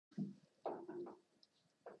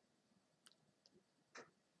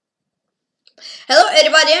Hello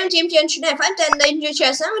everybody, I'm Team Cherniaiev and I new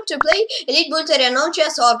chess. I'm to play Elite Bulgaria no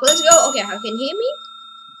chess org. Let's go. Okay, how can you hear me?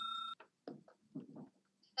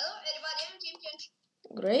 Hello everybody, I'm Team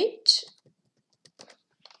Cherniaiev. Great.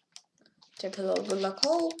 Take a little good luck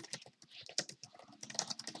hole.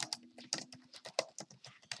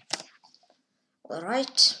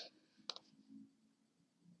 Alright.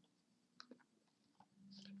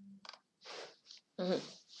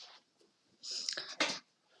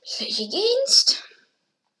 Play against.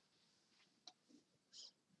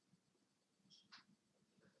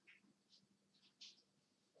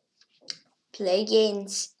 Play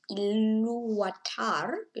against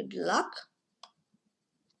Iluvatar. Good luck.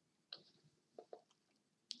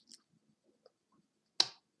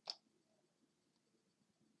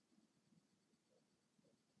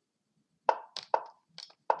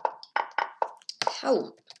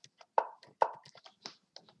 How?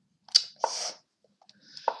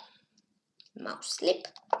 Mouse slip.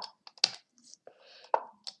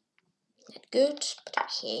 Not good, but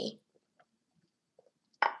okay.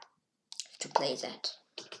 Have to play that.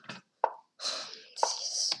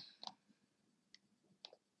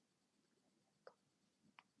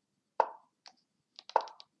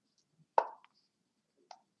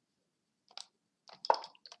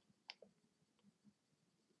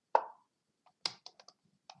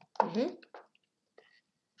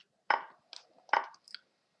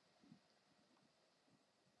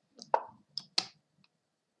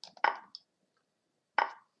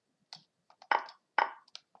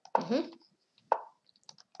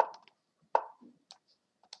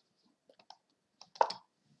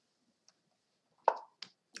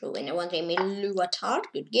 Winner 1 game Iluvatar.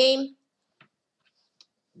 Good game.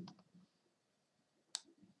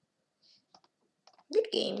 Good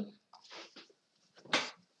game.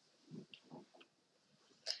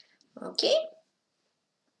 Okay.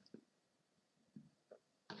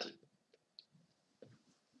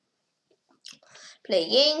 Play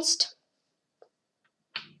against.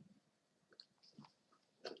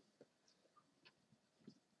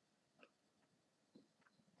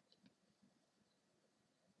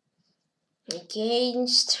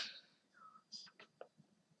 Against.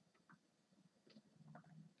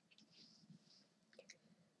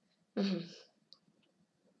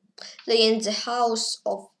 Play in the house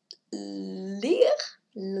of Lear,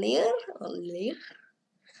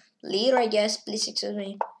 I guess. Please excuse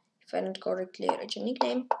me if I not correctly read your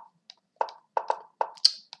nickname.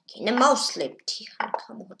 Okay, the mouse slip. Tykhon,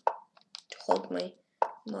 come on, to hold my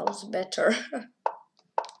mouse better.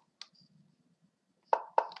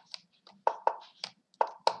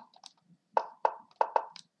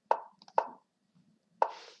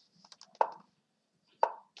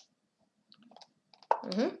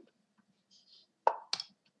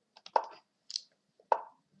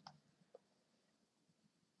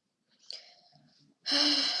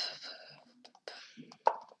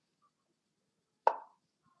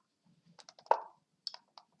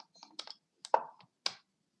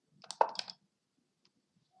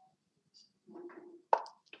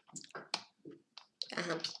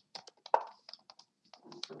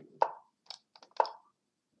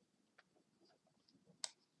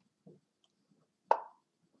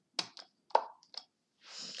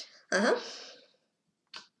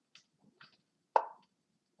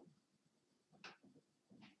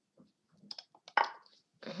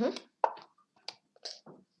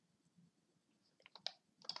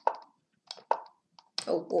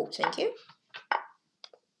 Oh, thank you.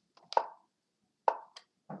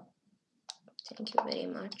 Thank you very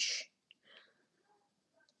much.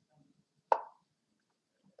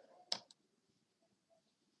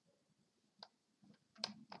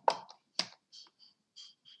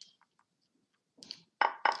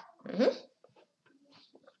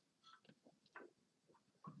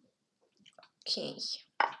 Okay.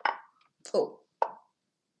 Oh.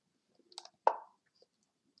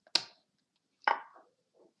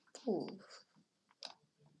 Ooh.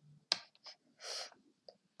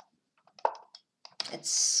 That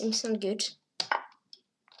seems not good.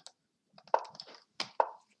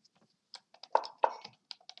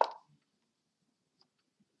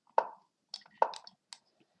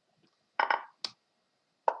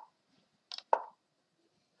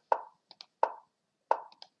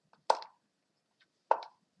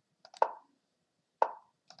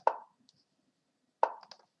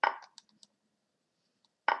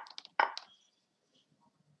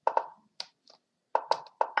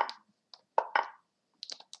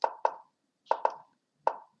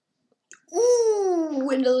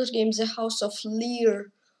 In those games, the House of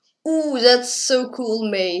Lear. Ooh, that's so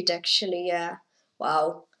cool, mate. Actually, yeah.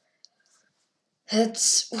 Wow. That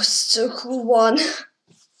was so cool one.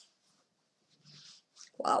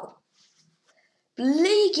 Wow.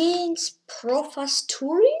 Play against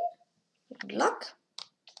Professorian? Good luck.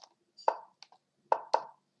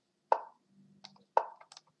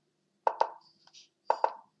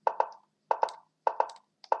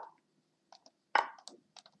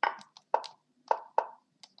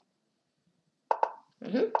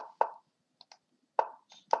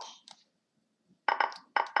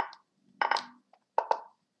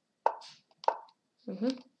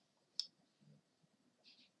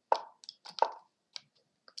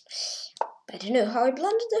 I don't know how I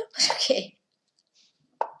blundered though, but okay.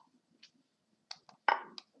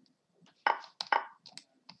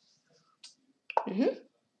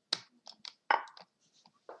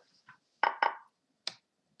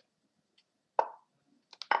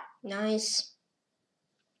 Nice.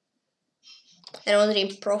 And on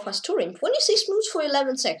the Professorian, 26 moves for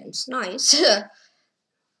 11 seconds. Nice.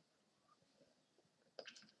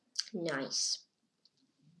 Nice.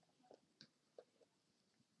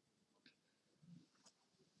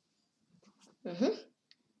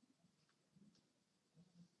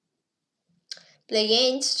 Play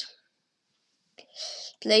against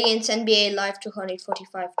NBA Live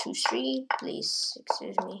 245-23. Please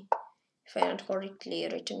excuse me if I don't correctly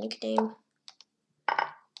write a nickname.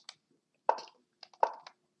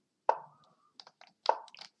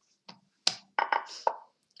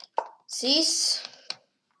 Cease.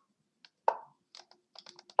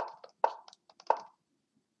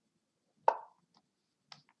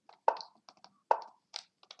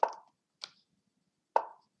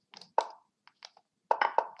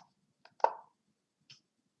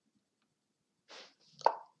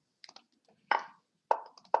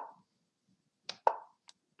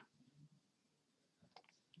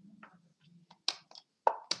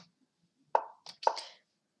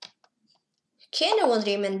 Okay, no one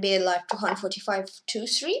dream NBA Live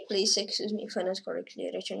 245-23. Please excuse me if I not correctly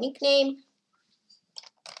write your nickname.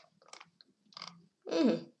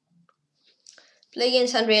 Play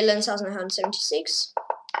against Unreal 1976.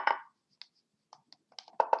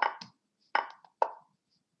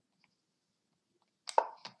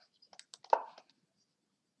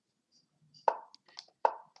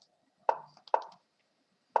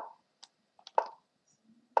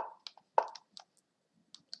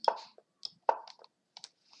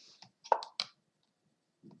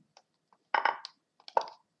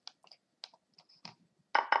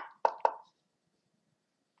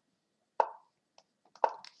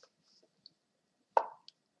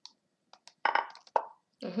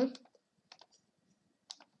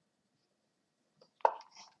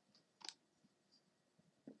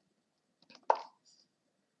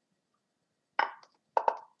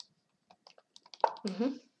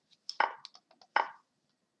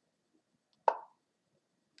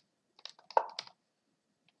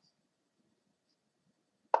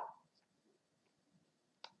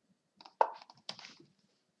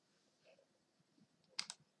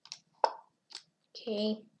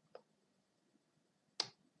 Okay.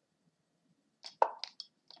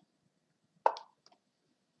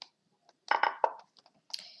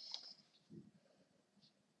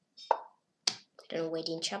 Don't wait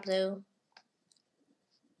in chat though.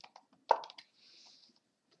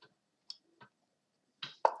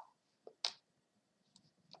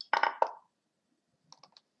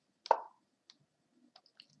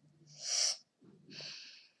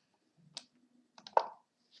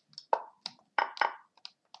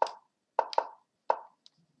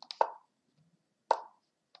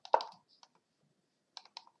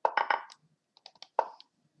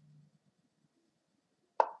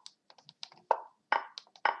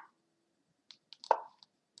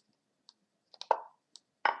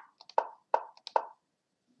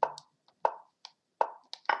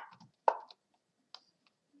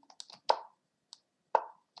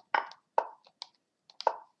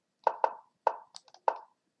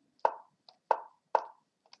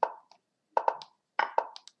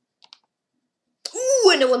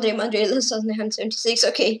 No wonder I'm Andre 1976.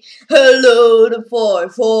 Okay. Hello, the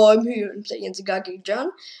 5-4. I'm here and playing the Gagi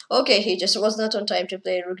John. Okay, he just was not on time to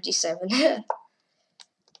play Rook D7.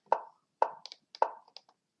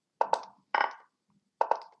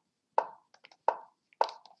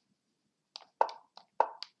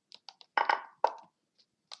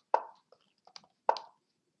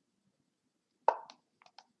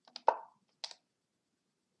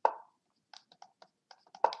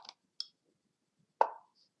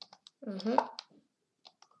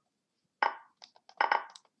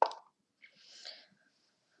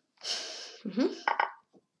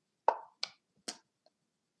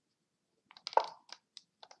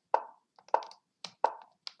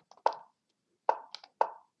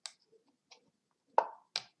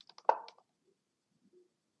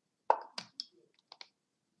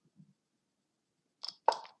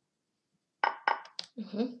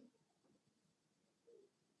 Mm-hmm.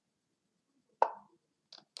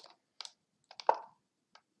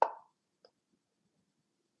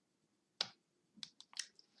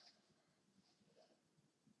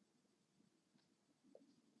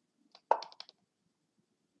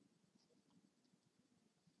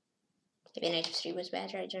 Maybe knight f3 was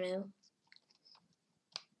better, I don't know.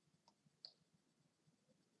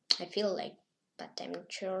 I feel like, but I'm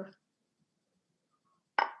not sure.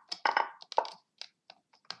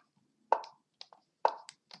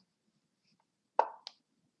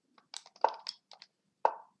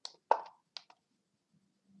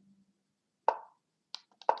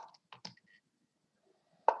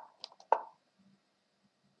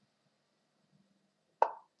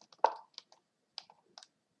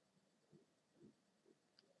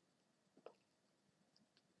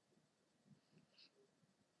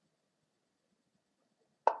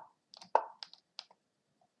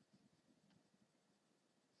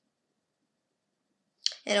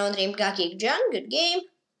 And on dream Gaki John, good game.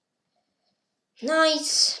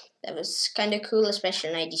 Nice. That was kind of cool,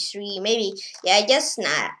 especially 93. Maybe, yeah, I guess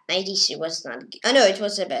not. 93 was not. I know it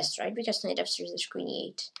was the best, right? Because knight f3 is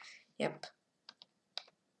queen e8. Yep.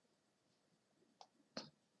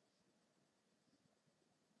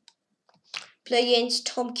 Play against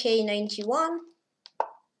Tom K91.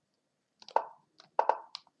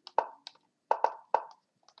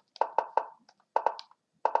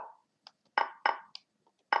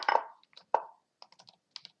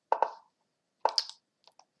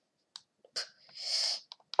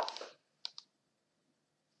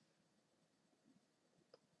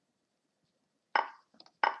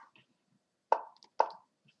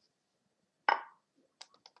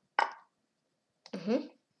 Mm-hmm.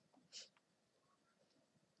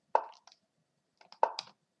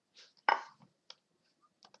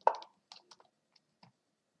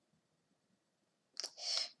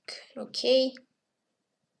 Okay.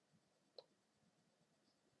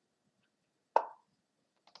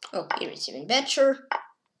 Oh, here it's even better.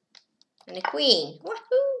 And a queen.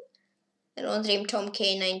 Woohoo! And on dream Tom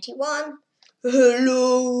K91.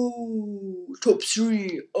 Hello, top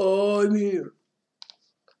 3. I'm here.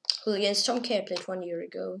 Who against Tom K I played 1 year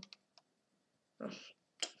ago. Oh,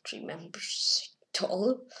 don't remember at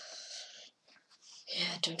all. Yeah,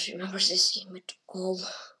 I don't remember this game at all.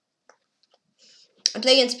 I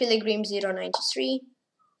play against Pilgrim 093.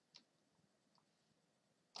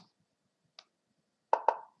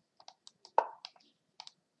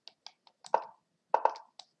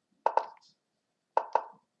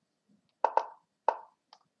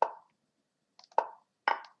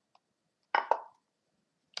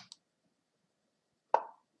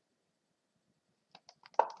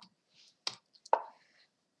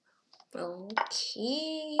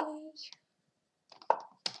 Okay.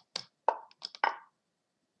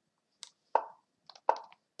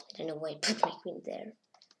 I don't know why I put my queen there.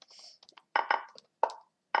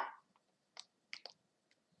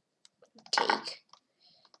 Take.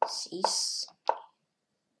 Cease.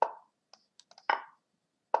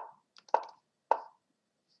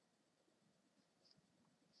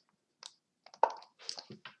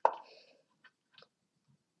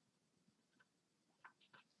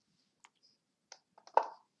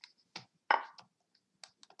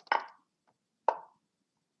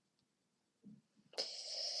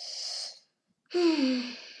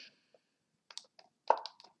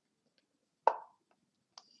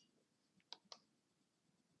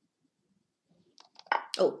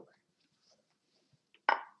 Oh.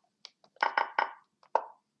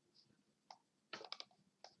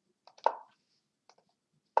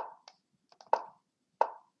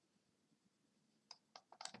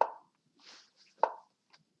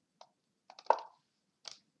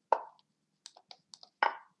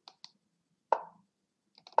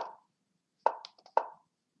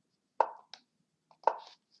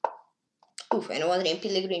 Oof, and one name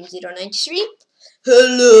Pilgrim 093.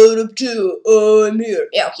 Hello, up to. I'm here.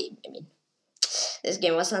 Yeah, okay. I mean, this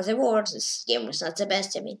game was not the worst. This game was not the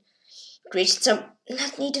best. I mean, created some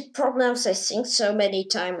not needed problems. I think so many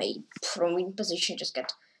times. I from win position just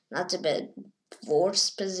got not the best,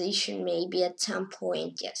 worst position maybe at some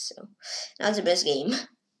point. Yes, so not the best game.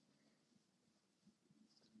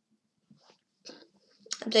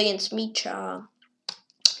 I'm playing against Micha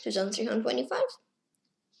 2325.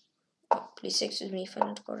 Oh, please excuse me if I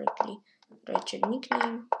not correctly write your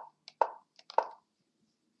nickname.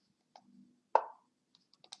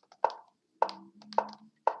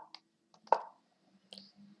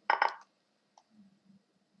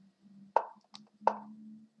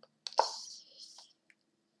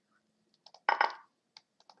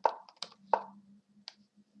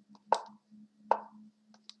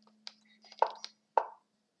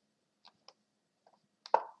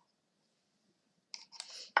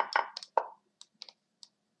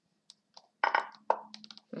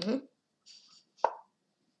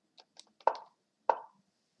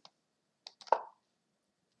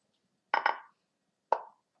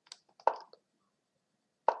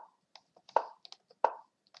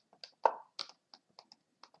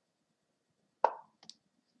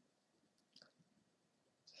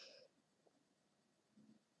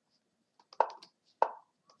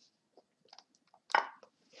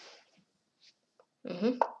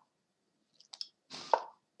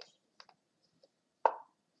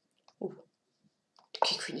 Ooh.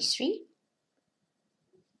 Okay, queen e3.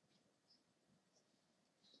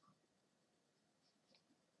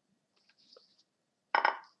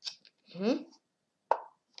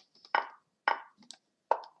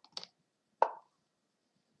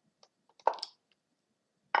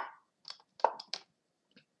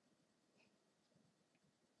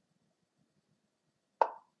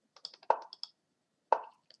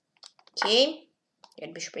 Okay,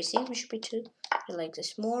 get bishop a6, bishop e2. I like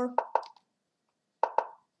this more.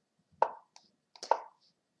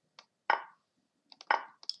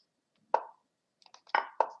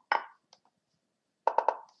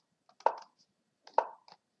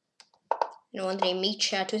 No Andrei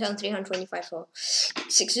Micha 2325 for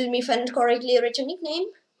 6 with me, if I correctly written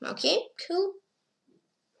nickname. Okay, cool.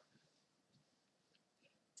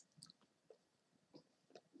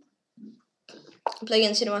 Play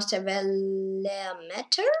against Cherniaiev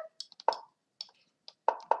Matter.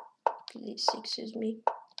 Please excuse me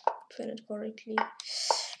if I not correctly.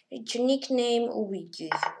 It's your nickname.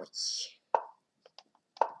 Yikes.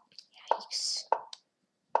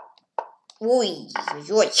 Oi.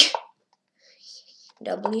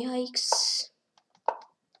 Double yikes.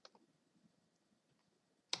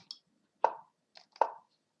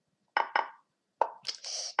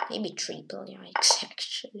 Maybe triple yikes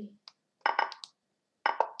actually.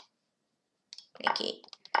 Okay.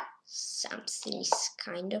 Something is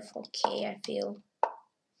kind of okay, I feel.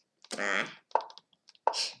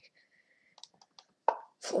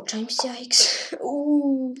 4 times yikes.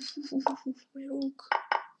 Ooh. My rook.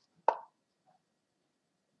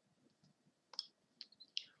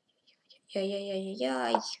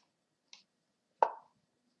 Yeah.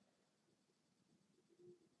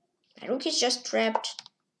 My rook is just trapped.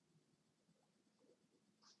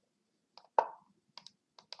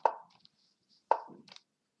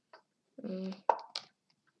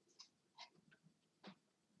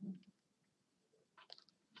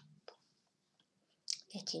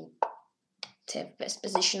 Getting the best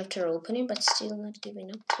position of terror opening, but still not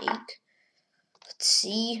giving up take. Let's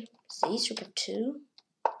see. These rook f2.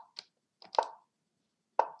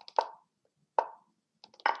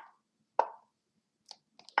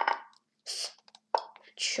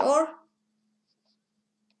 Sure.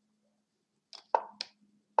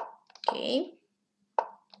 Okay.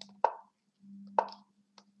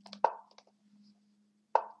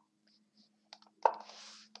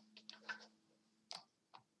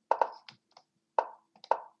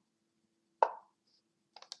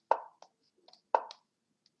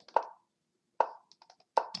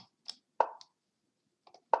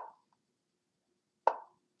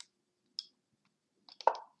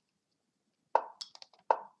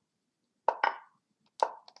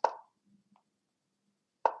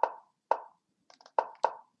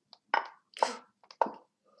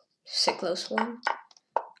 It's a close one.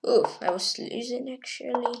 Oof, I was losing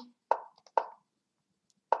actually.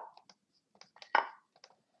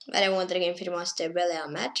 But I won the game for the master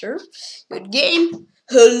Matter. Good game.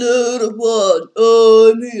 Hello everyone,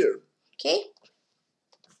 I'm here. Okay.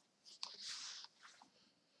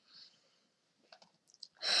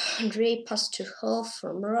 Andrei Pastukhov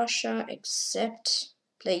from Russia, accept.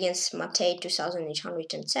 Play against Matei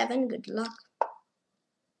 2807. Good luck.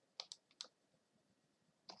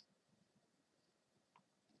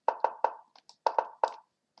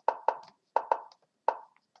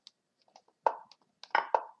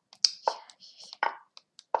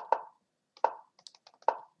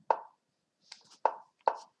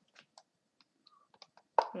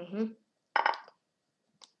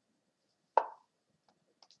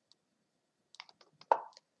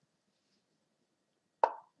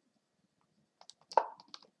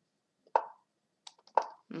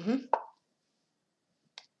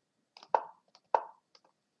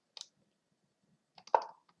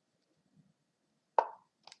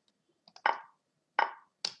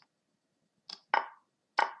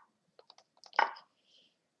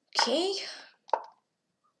 Okay.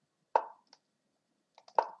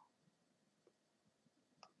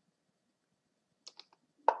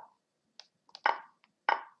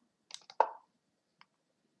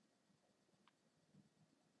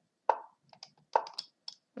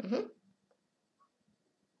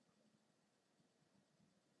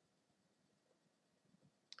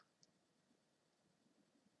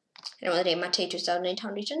 Another Matei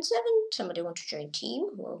 2807. Somebody want to join team?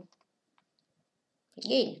 Well,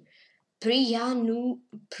 again. Priyanshu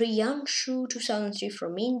 2003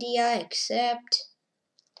 from India, accept.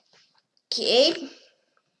 Okay.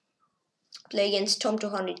 Play against Tom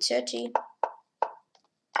 230.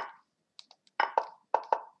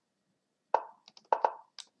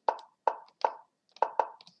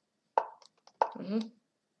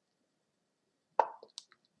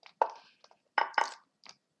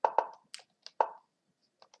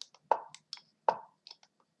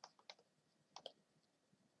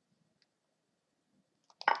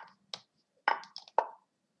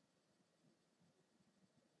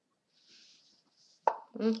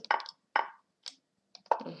 No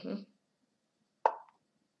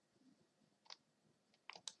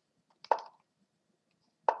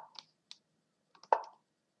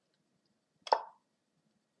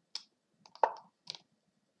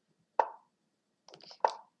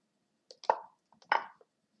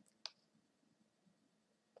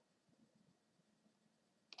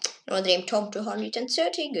Dream Tom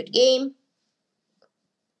 230, good game.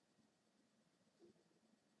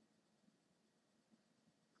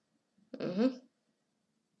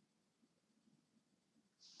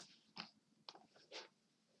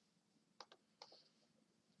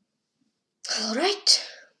 Alright.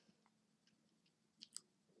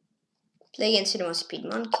 Play against Cinema Speed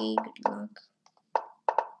Monkey, good luck.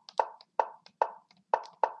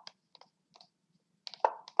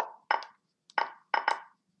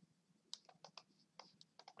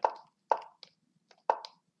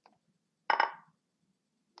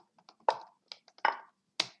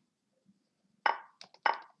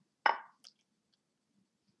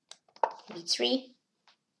 B3.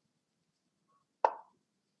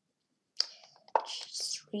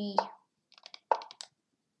 G3.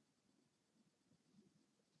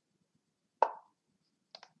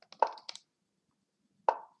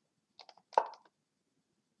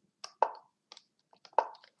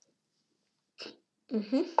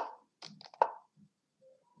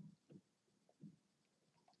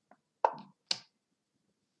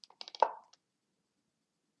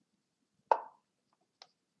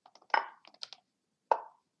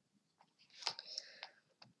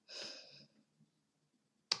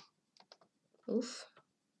 Oof.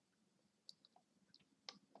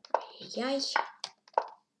 Yay.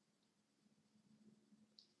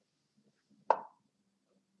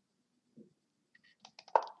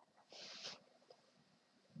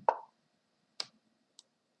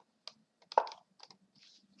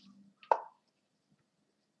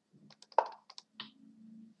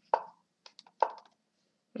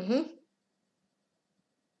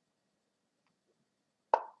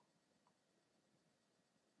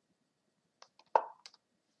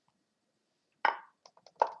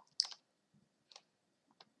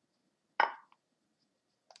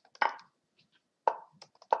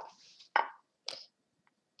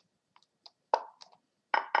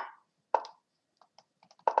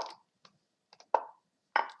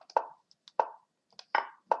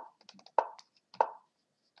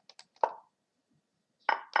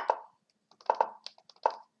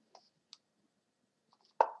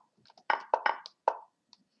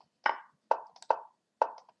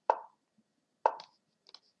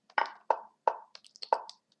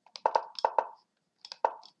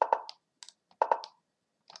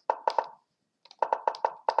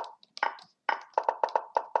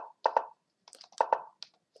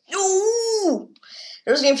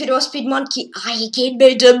 There's game for Speed Monkey. I can't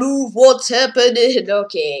make the move. What's happening?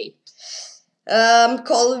 Okay.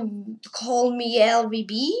 Call me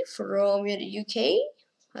LVB from the UK.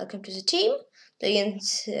 Welcome to the team.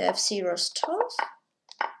 Against FC Rostov.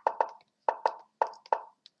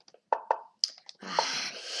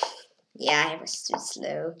 Yeah, I was too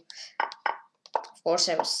slow. Of course,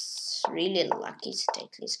 I was really lucky to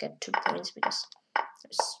at least get 2 points because I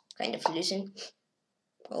was kind of losing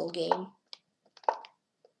all game.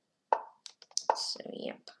 So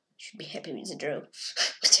yep, should be happy with the draw,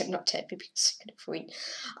 but I'm not happy because I couldn't win.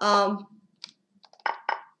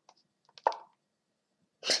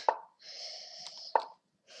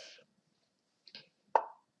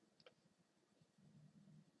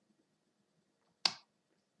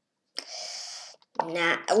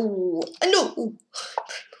 Nah. Oh no. Ooh.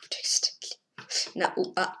 Nah.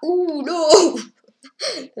 No.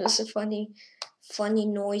 That's a funny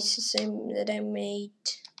noise that I made.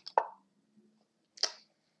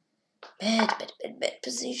 Bad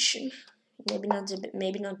position. Maybe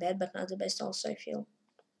not bad, but not the best. Also, I feel.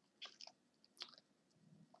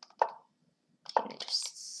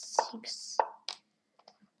 6.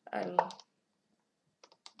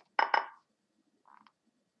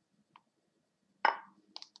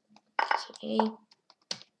 Okay.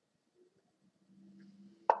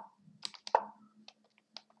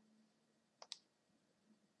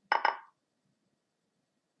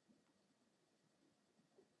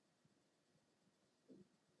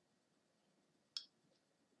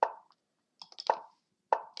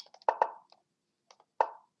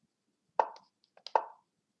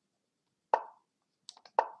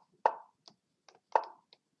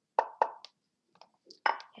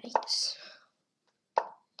 Yikes.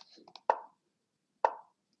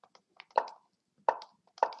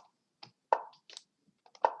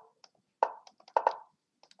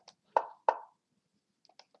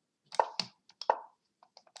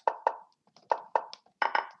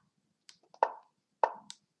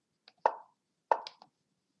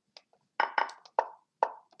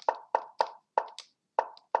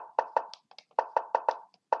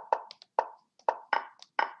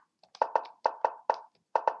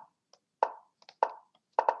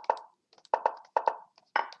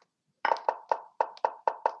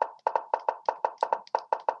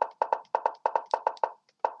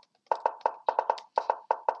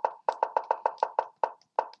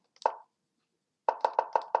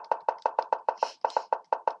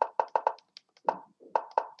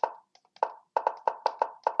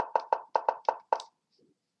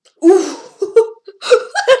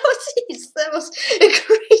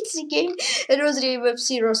 crazy game. It was really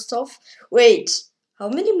UFC Rostov. Wait, how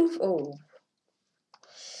many moves? Oh.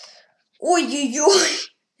 Oh, you.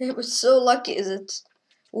 It was so lucky, is it?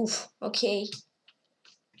 Oof, okay.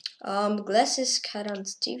 Glasses, cat on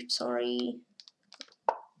Steve, sorry.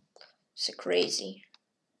 It's crazy.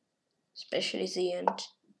 Especially the end.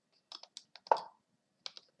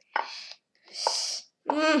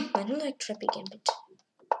 I don't like Trappy Gambit.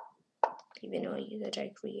 Even though that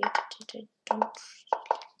I created it, I don't like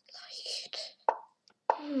it.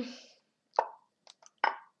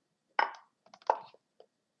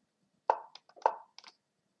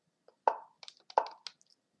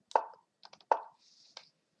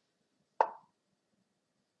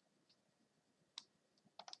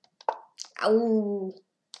 Ow.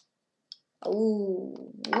 Ow.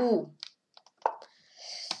 Ooh.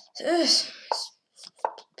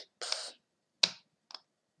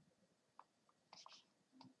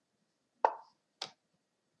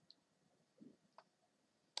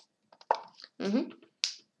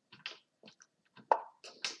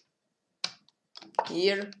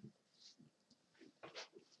 Here.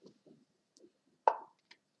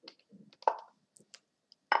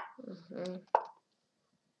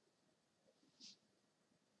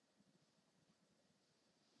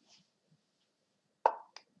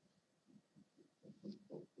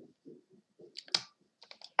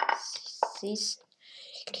 This.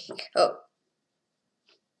 Oh.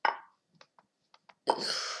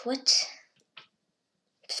 What?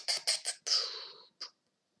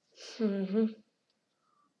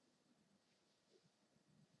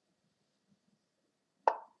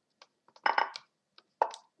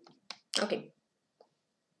 Okay.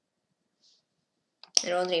 I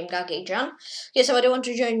don't name Gagi John. Yes, I want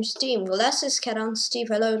to join Steam. Glasses, cat on Steve.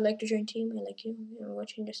 Hello, I'd like to join team. I like you. I'm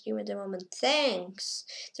watching the stream at the moment. Thanks.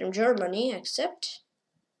 From Germany, accept.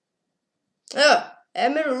 Oh,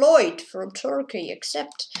 Emil Lloyd from Turkey,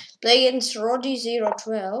 accept. Play against Roddy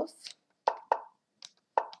 012.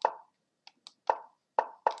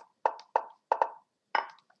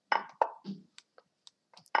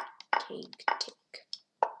 Take.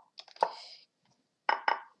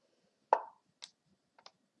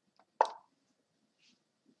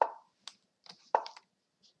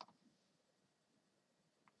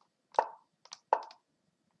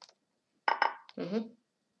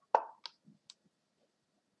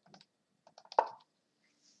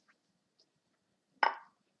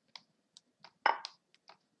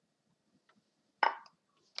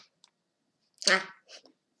 Ah,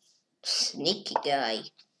 sneaky guy.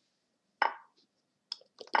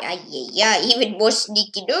 Yeah, even more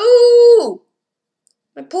sneaky. No!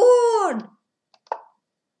 My pawn!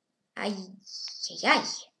 Ay.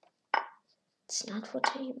 It's not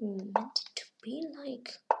what I meant it to be like.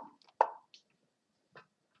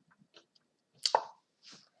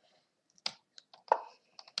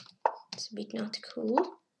 It's a bit not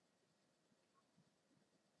cool.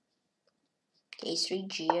 K3,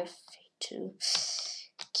 GF2.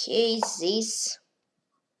 Okay, this.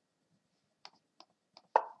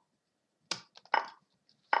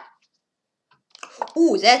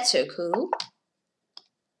 Ooh, that's so cool.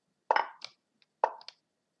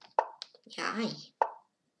 Yeah.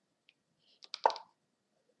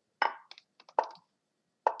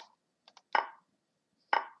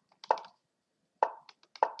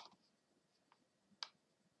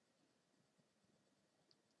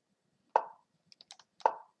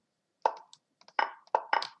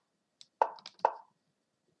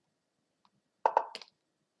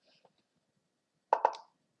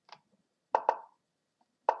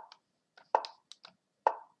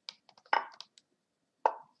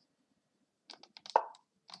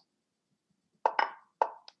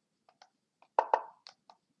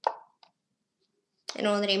 And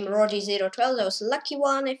on the name Roddy012, that was a lucky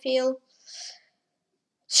one, I feel.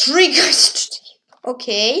 3 guys today.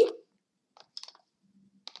 Okay.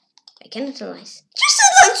 I can analyze. Just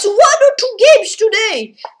analyze 1 or 2 games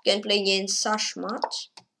today. Again, playing against Sashmat.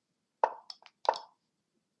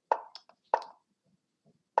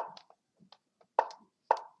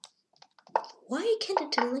 Why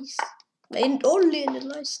can't I analyze? I only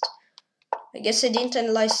analyzed. I guess I didn't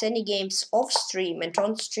analyze any games off stream, and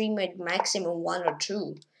on stream at maximum 1 or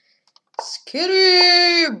 2.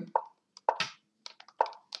 Scary!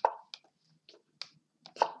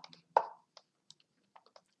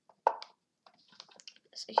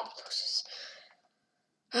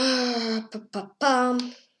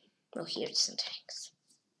 Oh, here it's some tanks.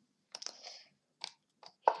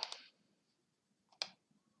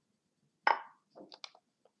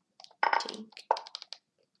 Take.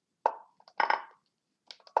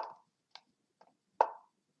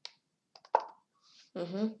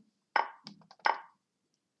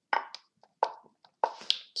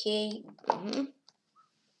 Okay.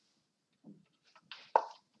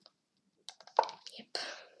 Yep.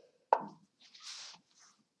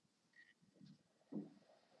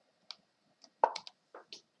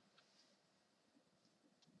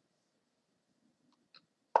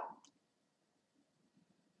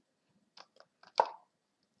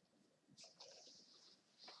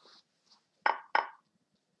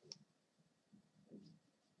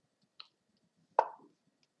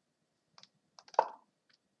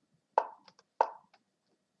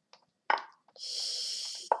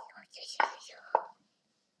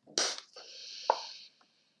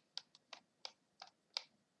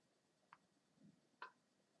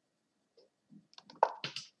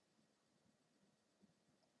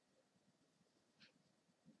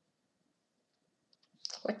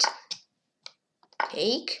 What?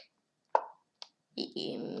 Take?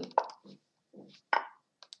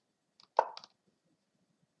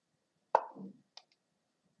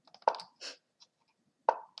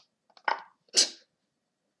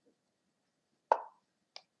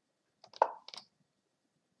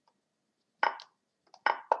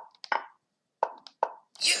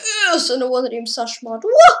 Yes, and I wanted him so smart.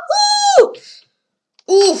 Woohoo!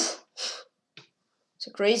 Oof!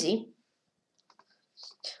 So crazy.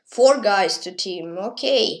 4 guys to team.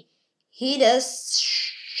 Okay. He does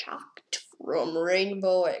shocked from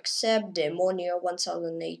Rainbow, except Demonia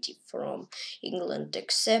 1080 from England,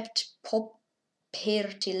 except Pop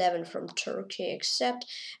 11 from Turkey, except,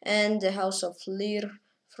 and the House of Lear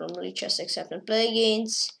from Lichess, except, and play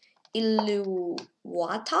against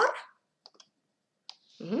Iluvatar.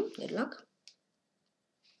 Good luck.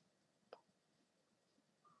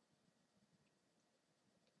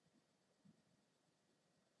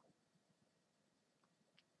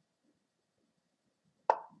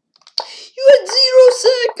 You had 0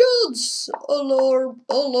 seconds! Alarm,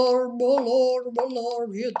 alarm, alarm,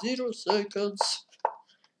 alarm. You had 0 seconds.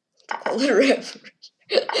 To call the referee.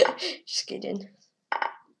 Just kidding.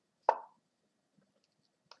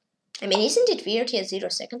 I mean, isn't it weird he has 0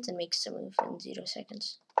 seconds and makes a move in 0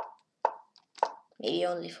 seconds? Maybe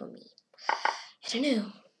only for me. I don't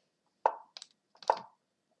know.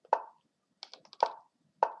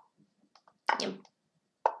 Yep.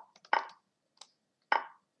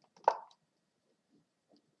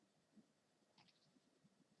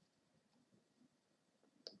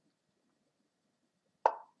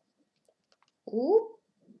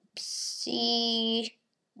 Oopsie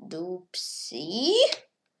doopsie.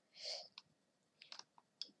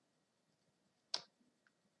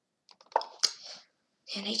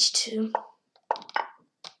 And H2.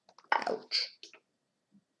 Ouch.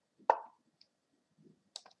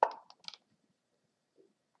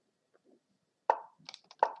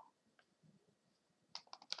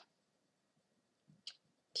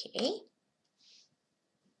 Okay.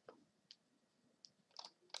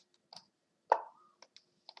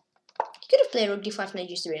 He could have played rook d5, knight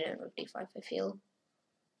g3, and rook d5, I feel.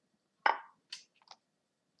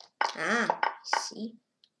 Ah, see.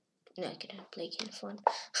 No, I could have played king f1.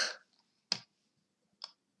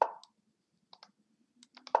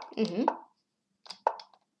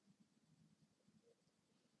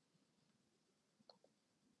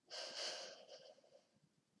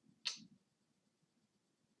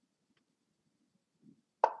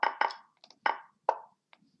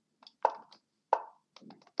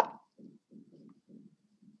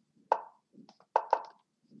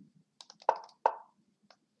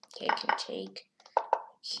 Okay, I can take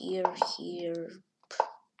here,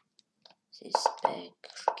 this back,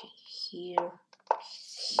 okay, here,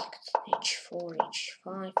 h4, h5,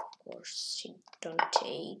 of course, you don't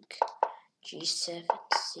take, g7,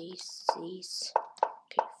 this,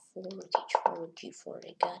 okay, 4, h4, g4, I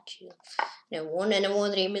got you. Now, one and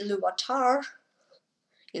one, Iluvatar,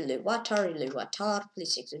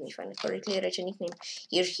 please excuse me if I not correctly write your nickname.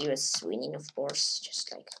 Here he was winning, of course,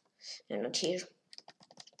 just like, no, not here.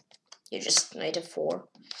 You just knight f4.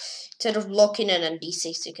 Instead of blocking and then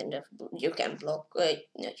d6, you can block. Wait,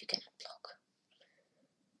 no, you cannot block.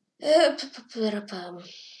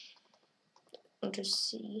 Want to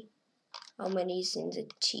see how many is in the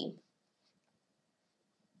team.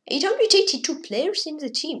 882 players in the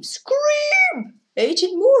team. Scream!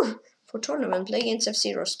 18 more for tournament. Play against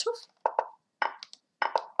F0 stuff.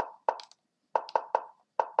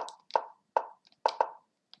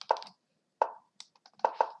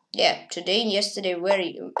 Yeah, today and yesterday,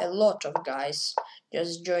 a lot of guys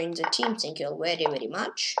just joined the team. Thank you all very, very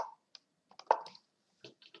much.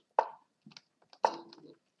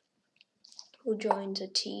 Who joined the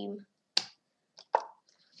team?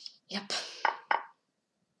 Yep.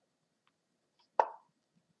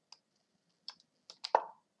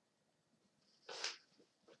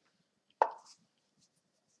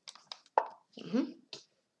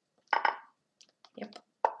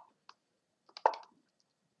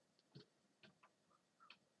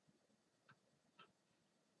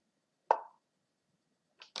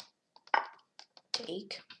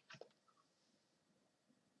 Take.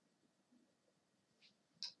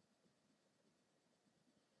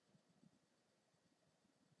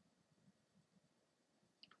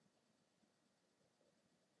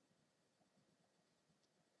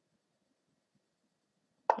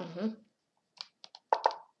 Mm-hmm.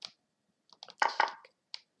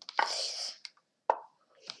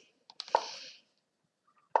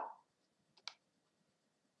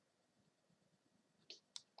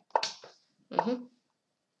 Mm-hmm.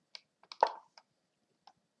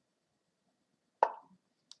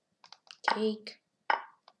 Take.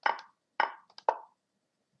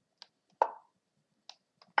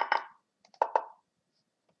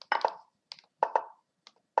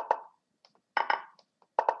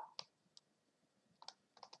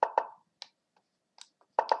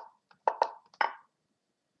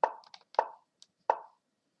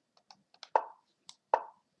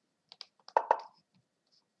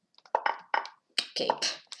 Okay,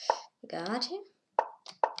 got him.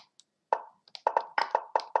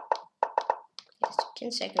 Yes,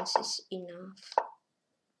 10 seconds is enough.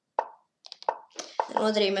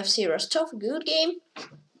 Another MF0 stuff, good game.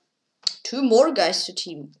 2 more guys to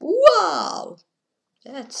team. Wow,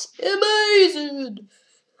 that's amazing.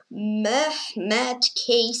 Mehmet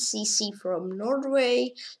KCC from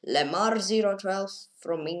Norway, Lemar012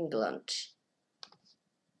 from England.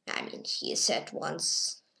 I mean, he said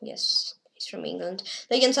once, yes, he's from England.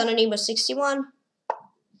 Legends Anonymous 61.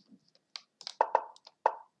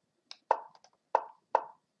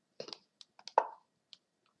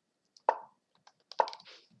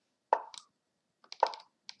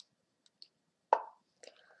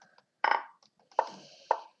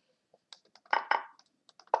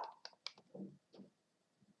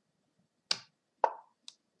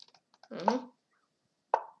 Mm-hmm.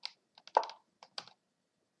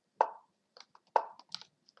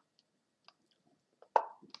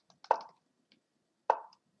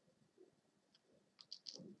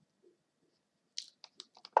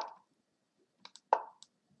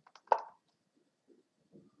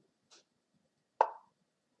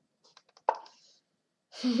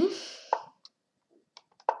 Mm-hmm.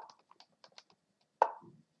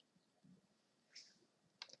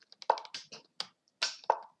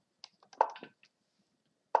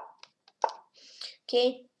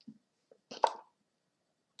 Okay.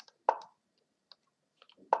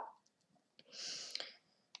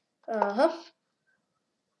 Uh-huh.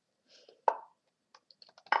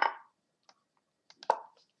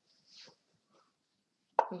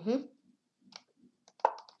 Mm-hmm.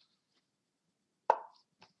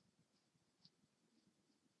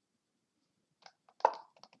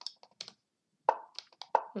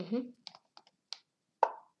 Mm-hmm.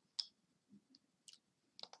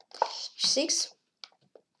 6.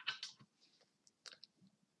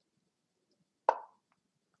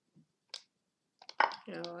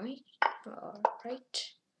 Alright.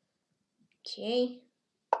 Alright. Okay.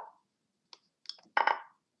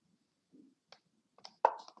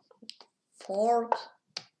 Fork.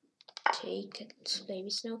 Take it. Maybe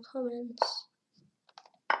no comments.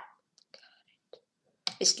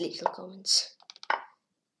 Just little comments.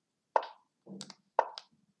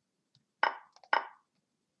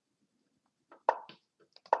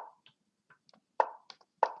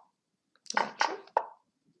 Gotcha.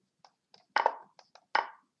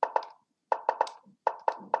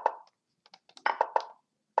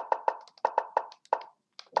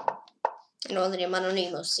 And already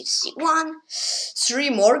Anonymous 61. 3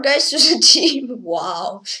 more guys to the team.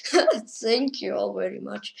 Wow. Thank you all very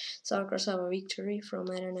much. Sarkos have a victory from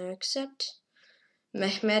Arena accept.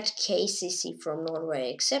 Mehmet KCC from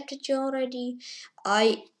Norway accepted you already.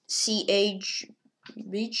 ICH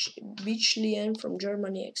Beachlien from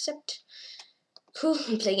Germany accept. Cool.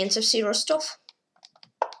 I'm playing against F0 stuff.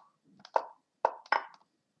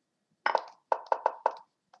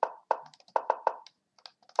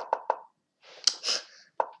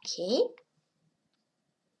 Okay.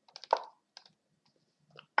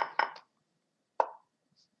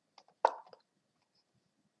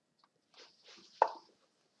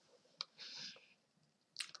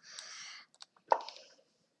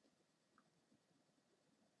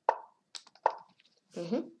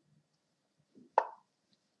 Mm-hmm.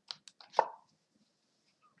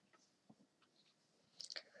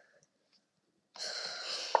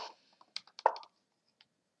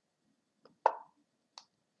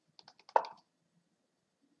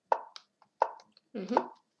 Mm-hmm.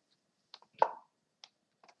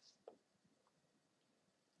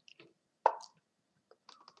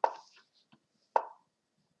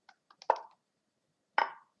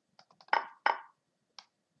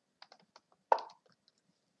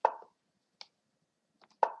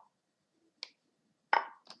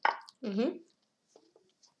 Mm-hmm.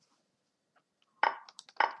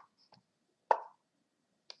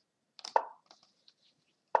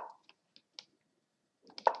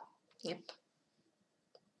 Yep.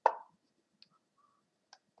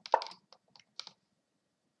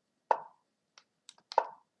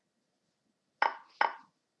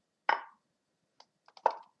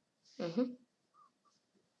 Mm-hmm.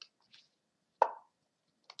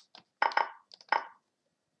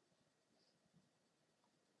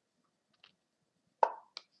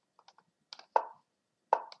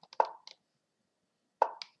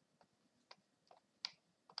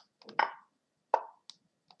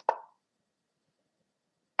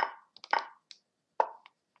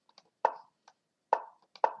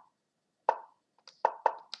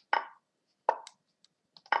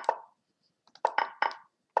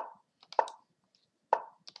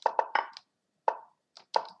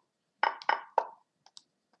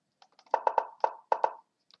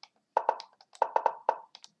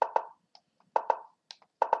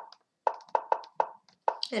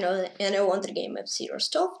 And I won the game of zero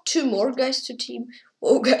stuff. 2 more guys to team.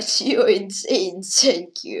 Oh guys, you're insane.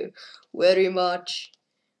 Thank you very much.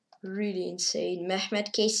 Really insane.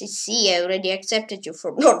 Mehmet KCC, I already accepted you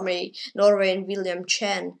from Norway, and William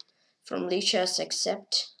Chen from Lichas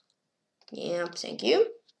accept. Yeah, thank you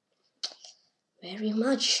very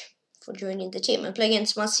much for joining the team. I play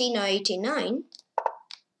against Masina89.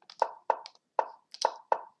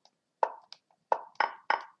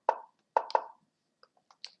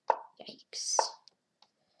 Yikes.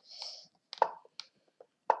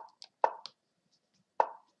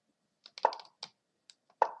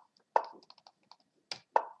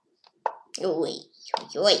 Oi, oi,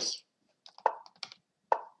 oi.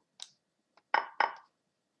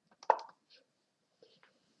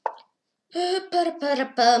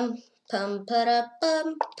 Pum, pum,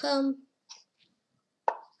 pum, pum.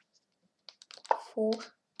 4.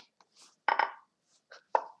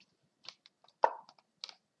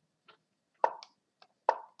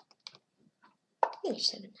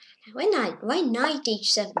 H7. Why knight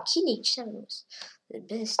H7? King H7 was the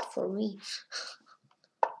best for me.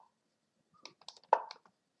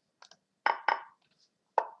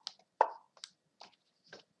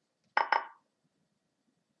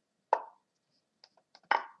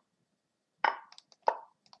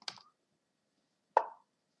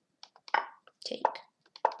 Take.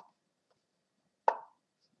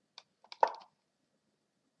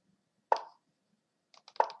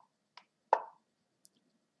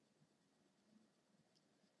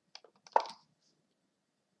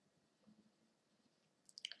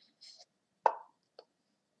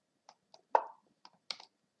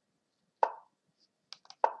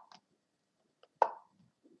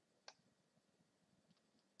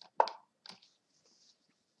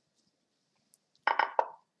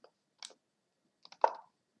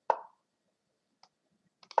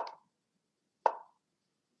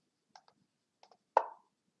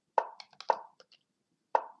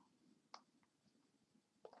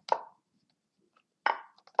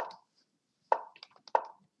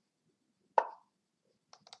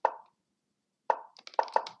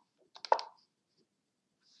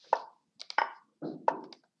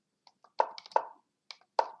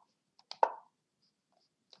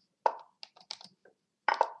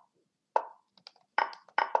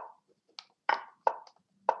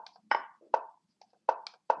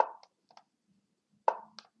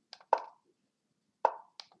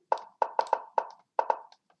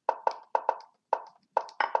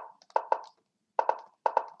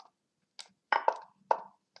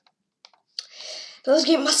 Those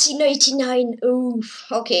game Masina 89. Oof.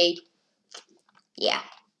 Okay. Yeah.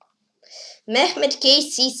 Mehmet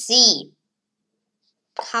KCC.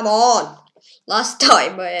 Come on. Last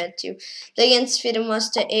time I had to play against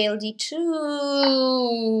Fiddlemaster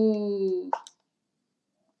ALD2.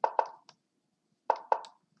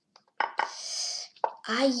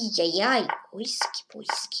 Ay, ay, ay. Whiskey,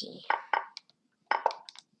 whiskey.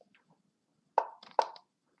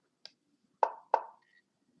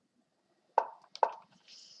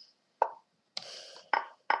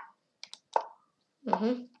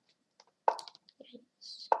 Mm-hmm.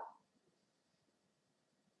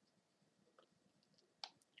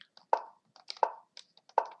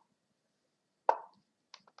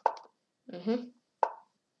 Mm-hmm.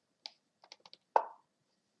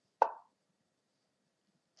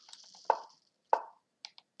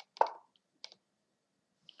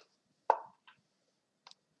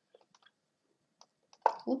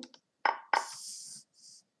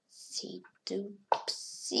 Oopsie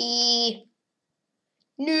doopsie.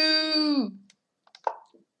 No.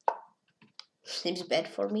 Seems bad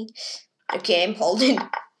for me. Okay, I'm holding.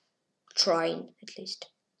 trying at least.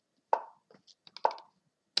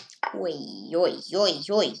 Oi, oi, oi,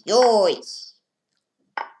 oi, oi.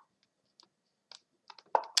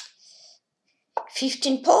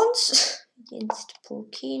 15 pawns against poor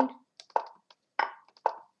king.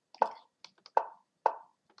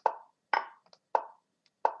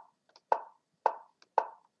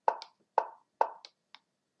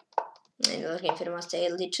 And looking for the master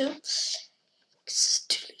LD2. 2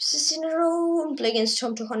 loses in a row. And play against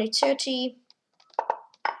Tom 230.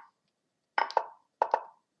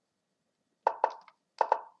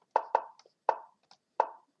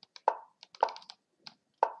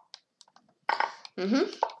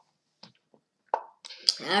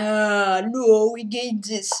 Ah, no, we gained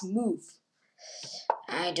this move.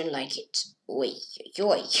 I don't like it. Oi, oi,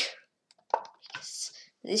 oi.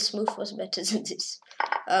 This move was better than this.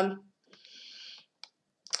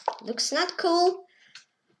 Looks not cool.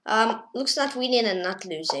 Looks not winning and not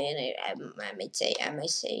losing. I might say.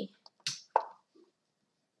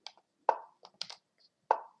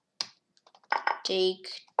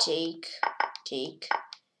 Take.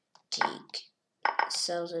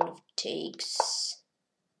 1,000 of takes.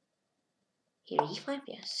 Here e5,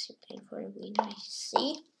 yes, you're playing for a win, I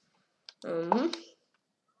see.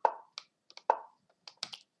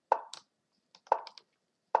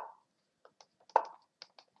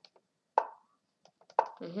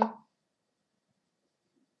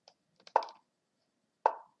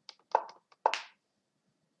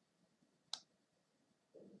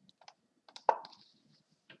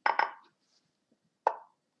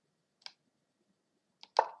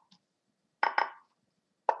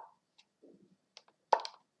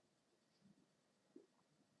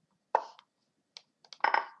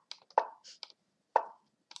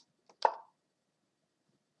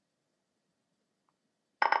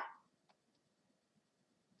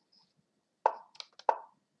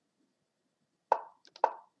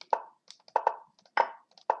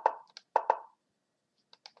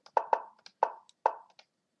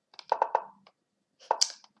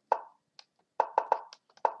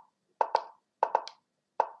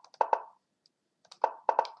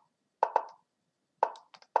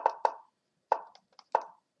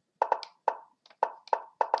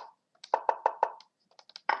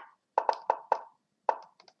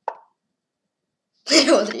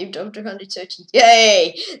 I dreamed of 230.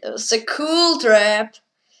 Yay! That was a cool trap.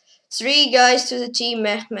 3 guys to the team: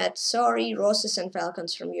 Mehmet, Sorry, Roses and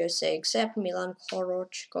Falcons from USA, except Milan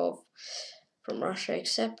Korochkov from Russia,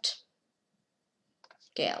 except.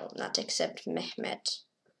 Okay, I'll not accept Mehmet.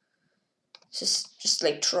 Just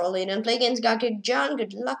like trolling and play against Gagik John.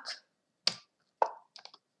 Good luck.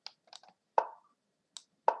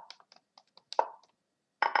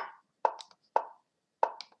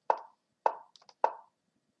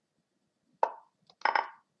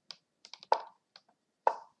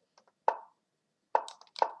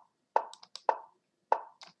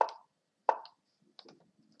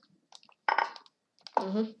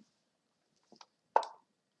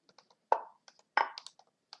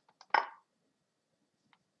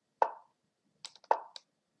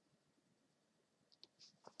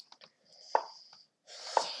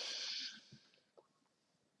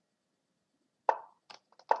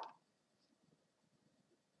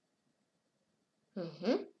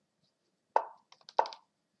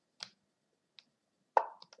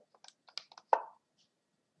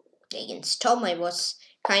 Against Tom, I was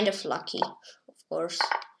kind of lucky, of course.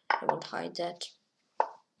 I won't hide that.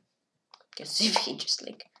 Because if he just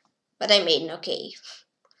like. But I made an okay.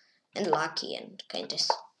 And lucky and kind of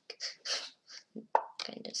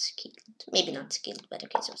skilled. Maybe not skilled, but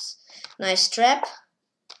okay, so it's nice trap,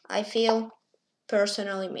 I feel.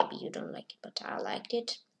 Personally, maybe you don't like it, but I liked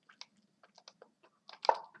it.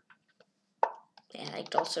 I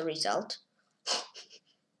liked also result.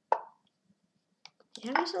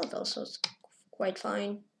 Yeah, result also is quite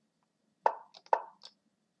fine.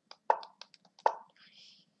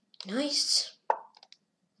 Nice.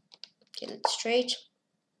 Kill it straight.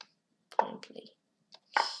 And play.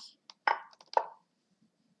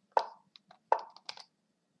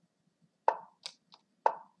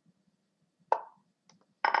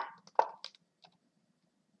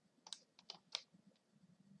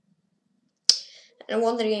 And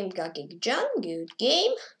won the game, Gagik John. Good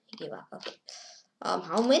game. He gave up. Okay.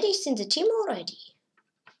 How many is in the team already?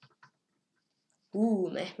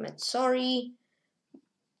 Ooh, Mehmet, Sorry.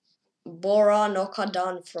 Bora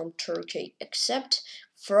Nokadan from Turkey, except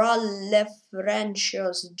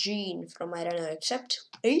Fralefrentios Jean from I don't know, except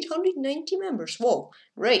 890 members. Whoa,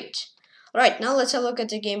 great. Alright, now let's have a look at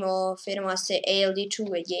the game of Firmaste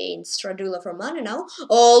ALD2 against Radula from Mananau.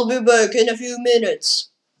 I'll be back in a few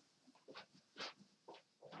minutes.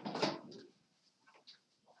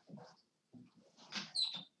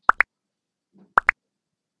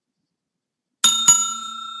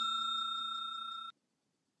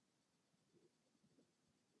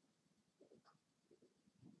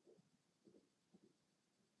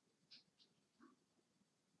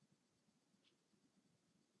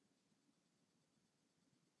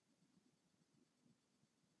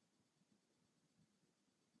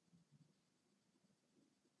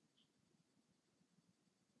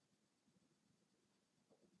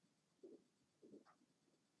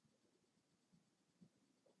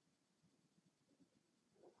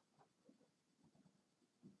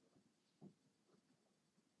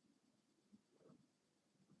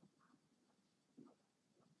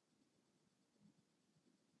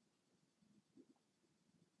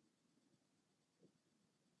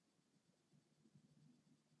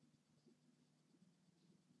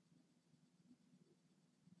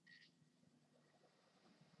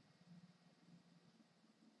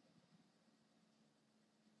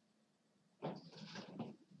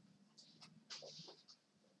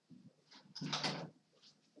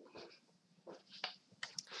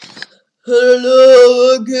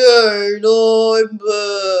 Hello again, I'm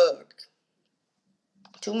back.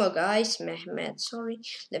 2 more guys, Mehmet, sorry.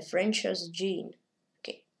 The French has Jean.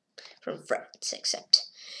 Okay, from France, except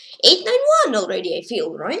 891 already, I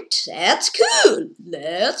feel, right? That's cool.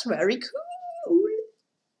 That's very cool.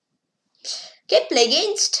 Okay, play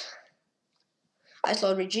against. Ice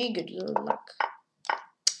Lord G, good luck.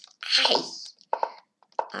 Hi.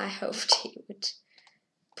 I hoped he would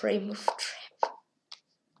pre-move trap.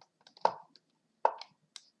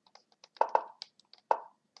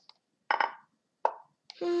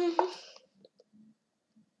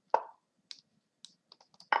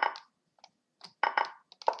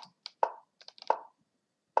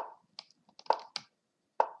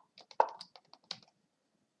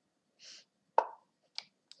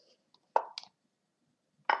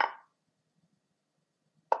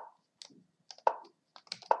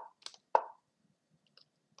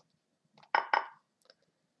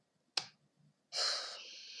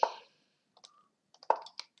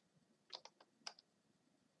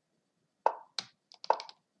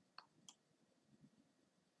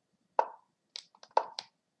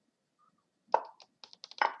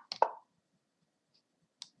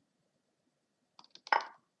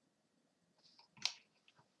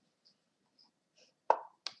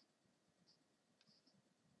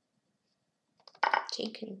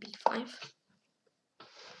 Taken b5. I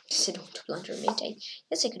don't want to blunder mate. I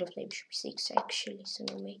guess I could have played bishop b6 actually, so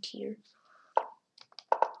no mate here.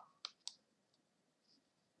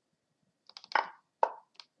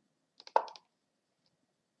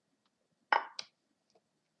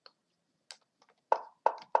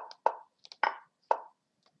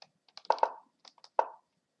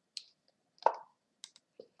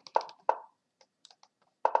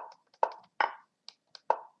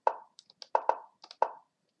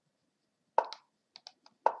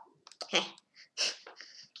 Nice.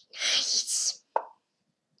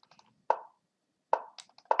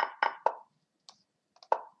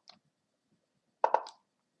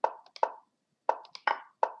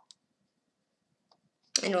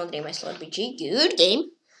 And one day my slot BG. Good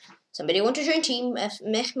game. Somebody want to join team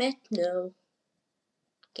Mehmet? No.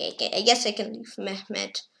 Okay, I guess I can leave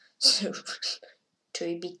Mehmet so to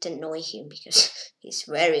a bit annoy him because he's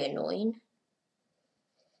very annoying.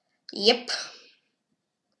 Yep.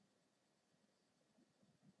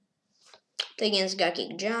 Play against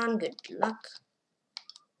Gakik John. Good luck.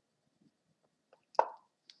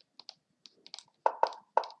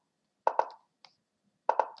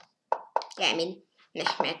 Yeah, I mean,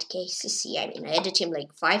 Mehmet KCC, I mean, I edited him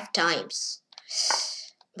like 5 times.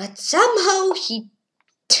 But somehow he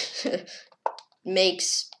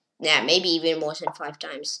makes, yeah, maybe even more than 5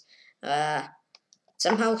 times.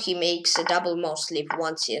 Somehow he makes a double mouse leave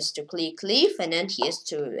once he has to click leave, and then he has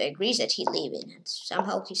to agree that he leaving. And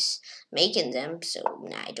somehow he's making them, so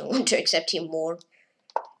nah, I don't want to accept him more.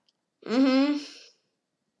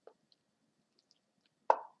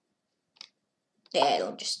 Yeah,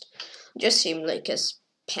 I'll just seem like as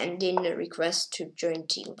pending a request to join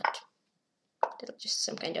team, but I'll just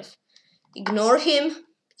some kind of ignore him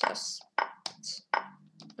because it's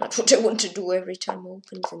not what I want to do every time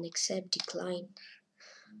opens and accept decline.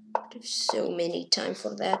 There's so many time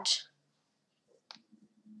for that,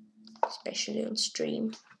 especially on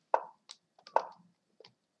stream.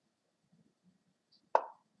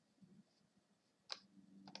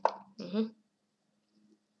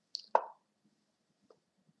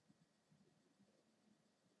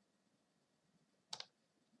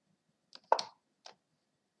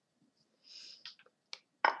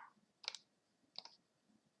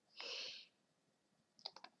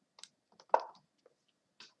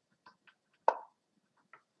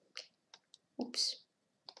 Oops.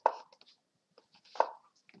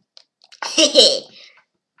 Hehe.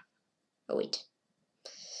 Oh wait.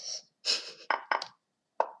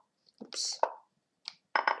 Oops.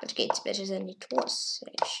 Okay, it's better than it was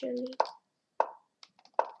actually.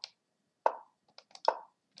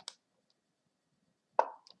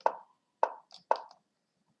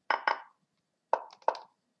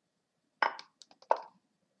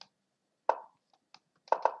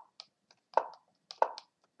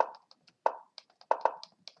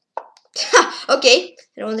 Okay,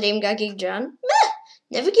 I don't dream Gagik John.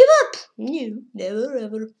 Never give up. No, never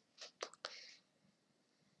ever.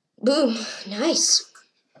 Boom, nice.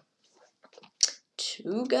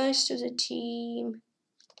 2 guys to the team.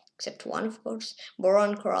 Except 1, of course.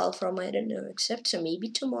 Boron Coral from, I don't know, except, so maybe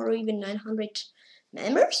tomorrow even 900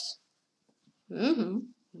 members?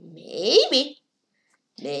 Maybe.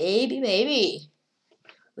 Maybe.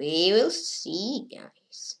 We will see,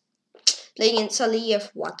 guys. Playing in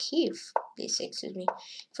Cherniaiev Wakif. Please excuse me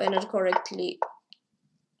if I not correctly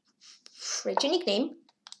write your nickname.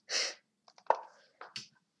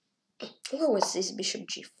 What was this? Bishop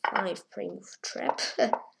G5 pre-move trap. I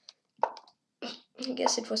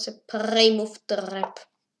guess it was a pre-move trap.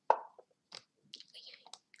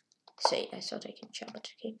 So I thought I can jump, but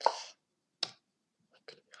okay. I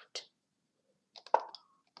could not.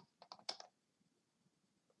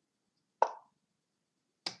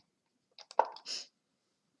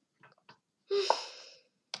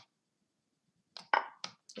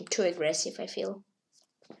 I'm too aggressive, I feel.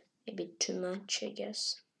 A bit too much, I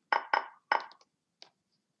guess.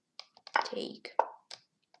 Take.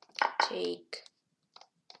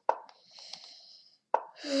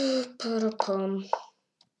 Pa-da-pum.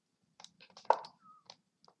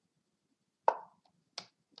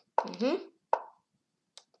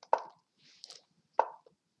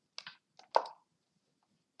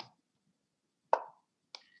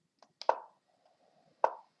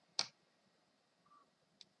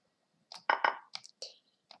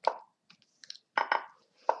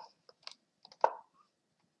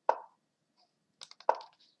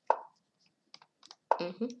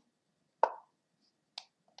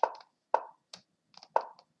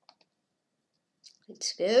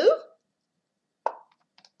 Let's go.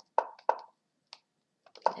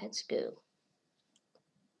 Let's go.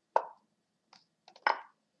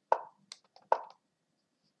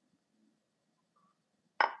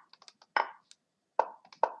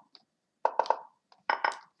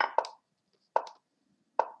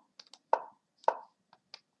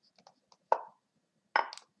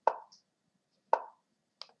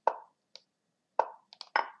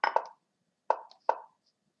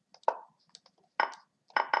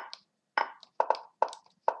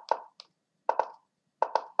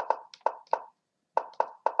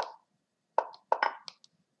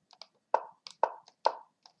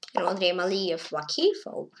 Andrei Maliev Wakif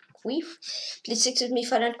or Queef. Please excuse me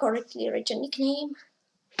if I don't correctly write your nickname.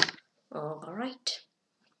 Alright.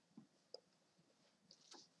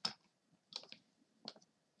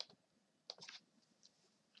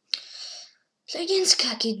 Play against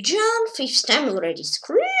Kaki John. 5th time already.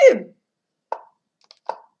 Scream!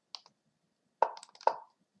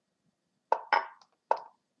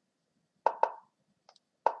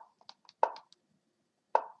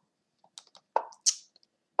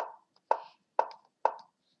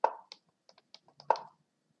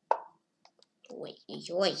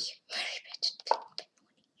 Yoy. Very bad.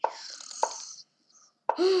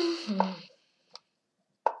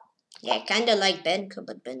 Yeah, I kinda like Benko,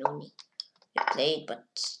 but Benoni. I played,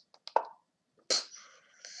 but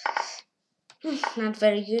not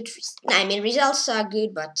very good. I mean, results are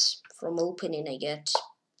good, but from opening I get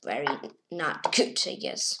very not good, I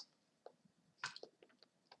guess.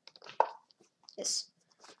 Yes.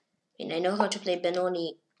 I mean, I know how to play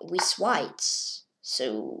Benoni with whites,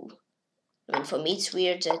 so I mean, for me it's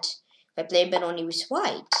weird that if I play Benoni with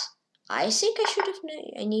white, I think I should have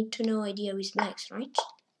I need to know idea with blacks, right?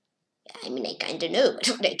 I mean, I kinda know, but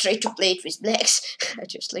when I try to play it with blacks, I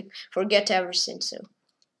just like forget everything, so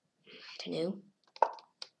I don't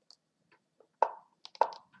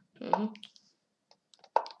know.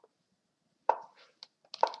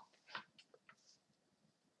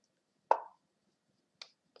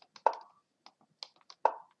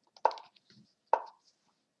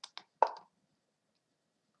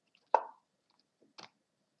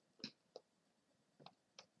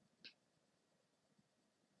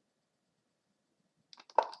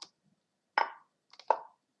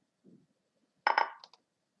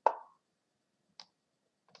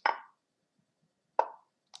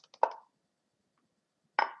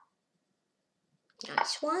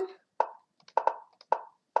 Nice one.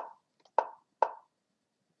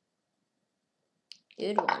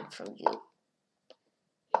 Good one from you.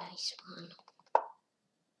 Nice one.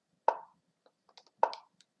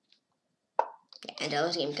 And I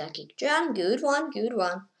was game kick John. Good one, good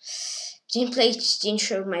one. Didn't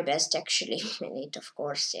show my best actually. And it, of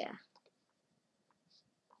course, yeah.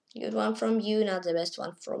 Good one from you, not the best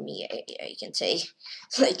one from me, I can say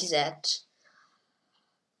like that.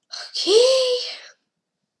 Okay.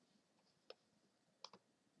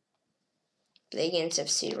 Play against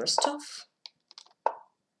FC Rostov.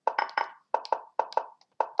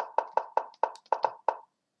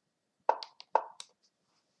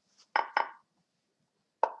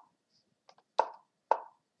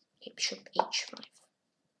 Bishop H5.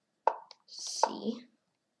 C.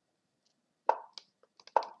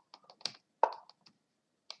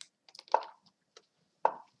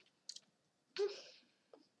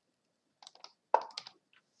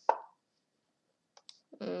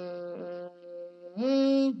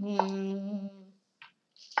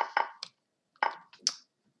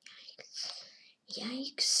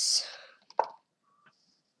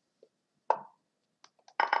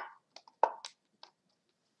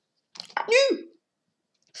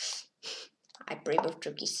 Brave of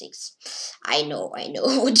Turkey 6. I know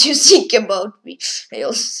what you think about me. I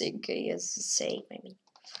also think he has the same. I mean,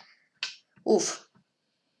 oof.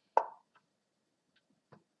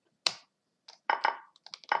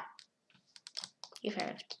 You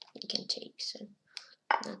have, you can take, so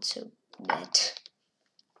not so bad.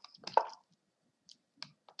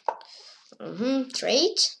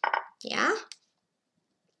 Trade, yeah.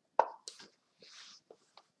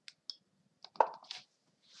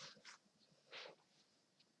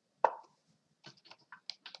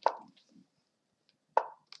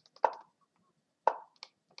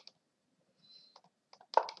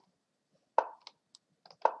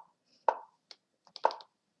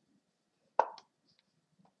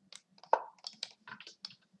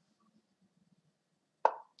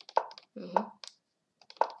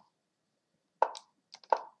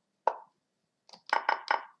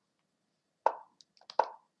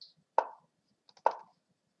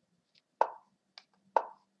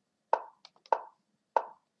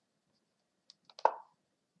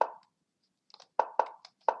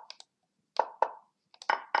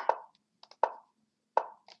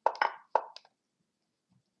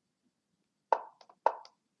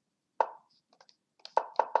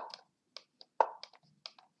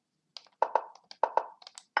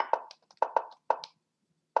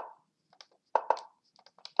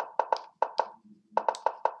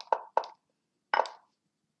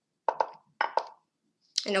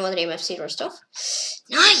 And I want to name FC Rostov.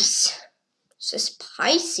 Nice! It's a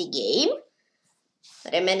spicy game.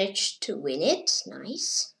 But I managed to win it.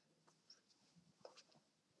 Nice.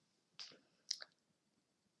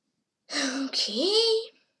 Okay.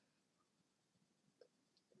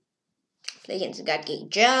 Play against Gatgate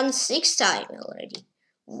John 6th time already.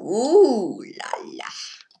 Ooh la la.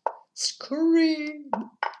 Scream.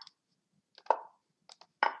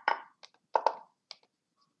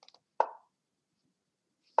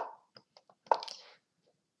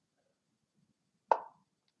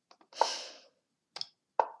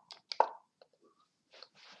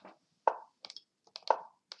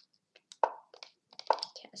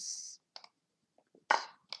 Yes.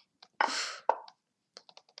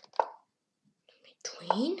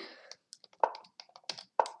 Queen.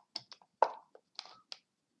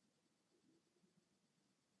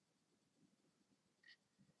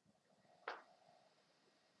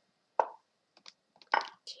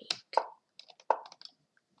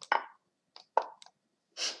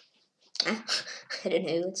 I don't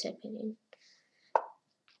know what's happening.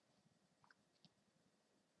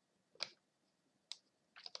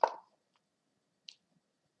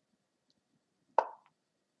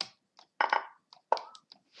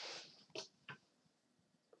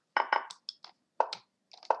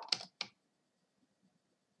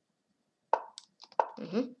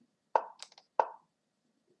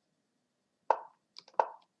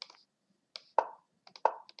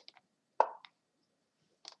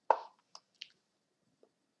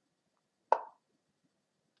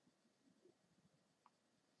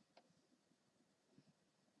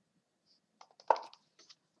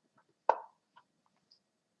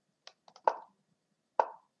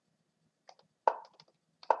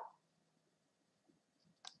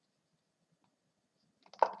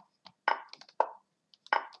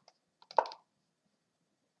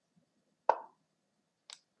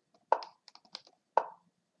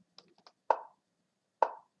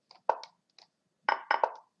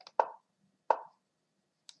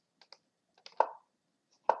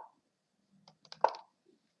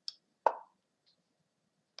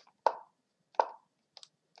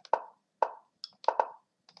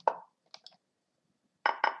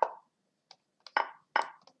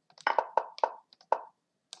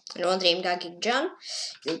 And one dream got kicked John.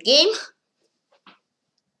 Good game.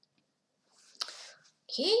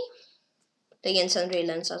 Okay. Against Andre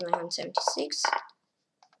Lens 1976.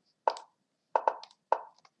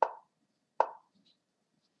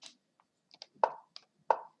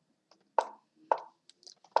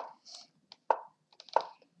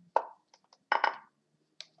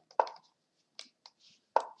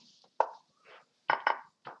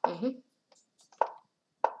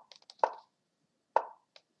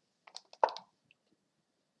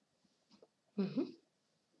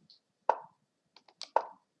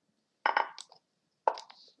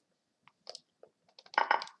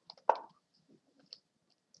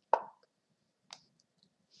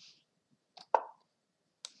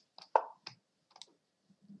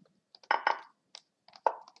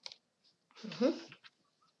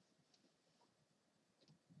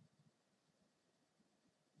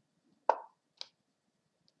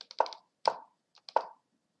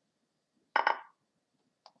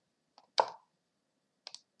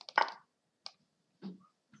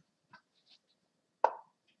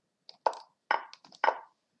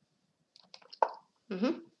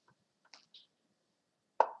 Another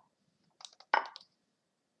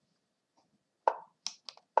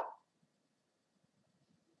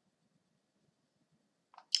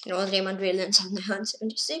game Unreal Engine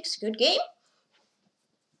 176. Good game.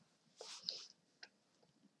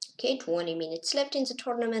 Okay, 20 minutes left in the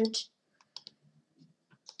tournament.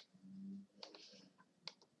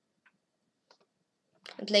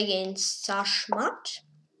 I play against Sashmat.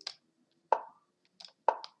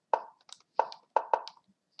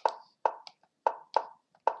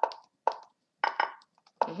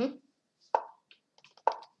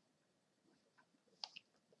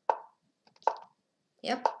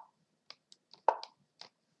 Yep.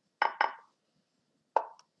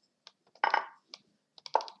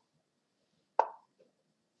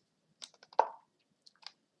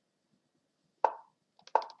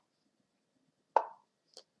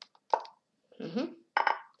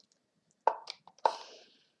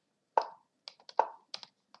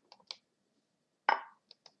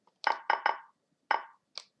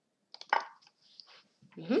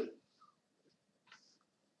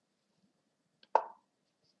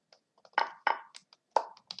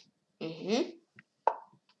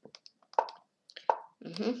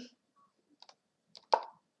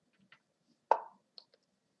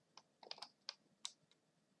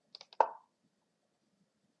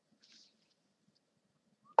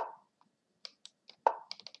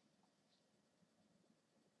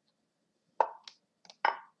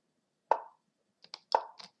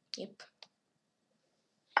 Yep.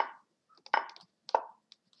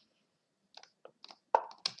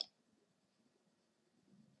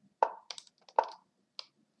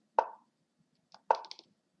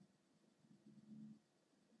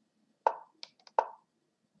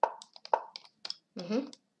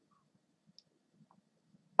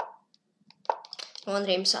 One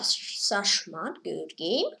game Sashmat, good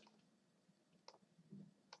game.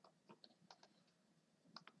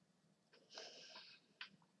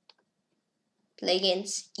 Play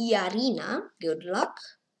against Iarina, good luck.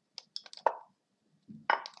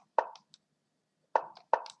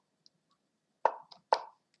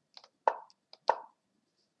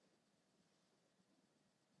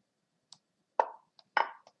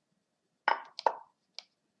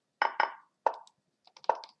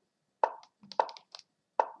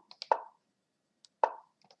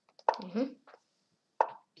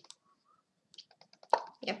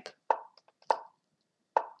 Yep.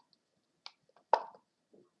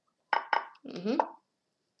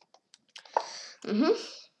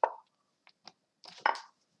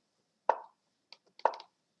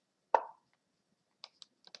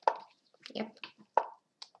 Yep.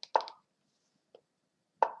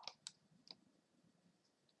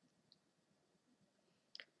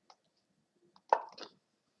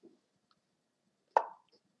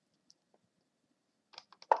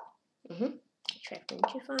 Track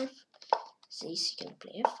G5. This you can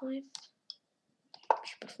play F5.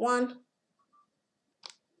 Bishop F1.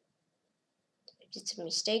 If it's a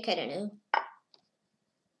mistake, I don't know.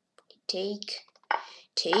 Take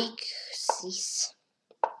this.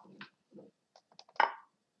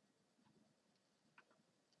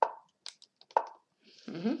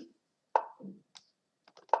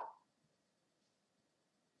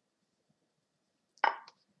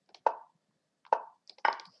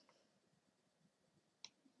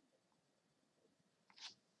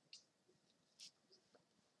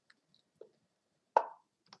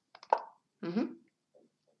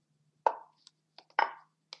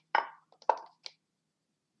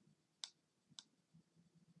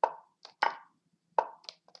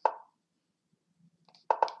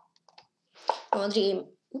 One dream.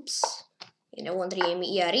 Oops. One dream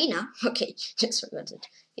Iarina. Okay, just forgot it.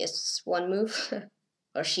 Yes, one move.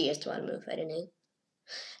 Or she has one move, I don't know.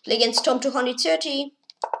 Play against Tom 230.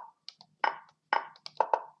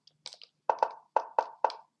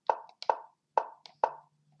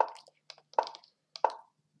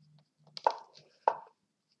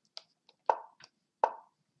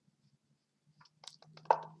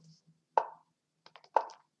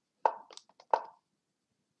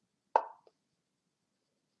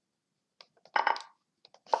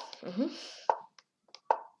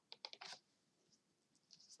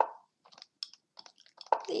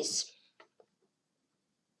 This.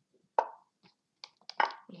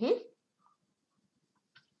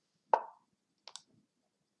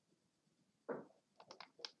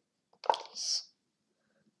 This.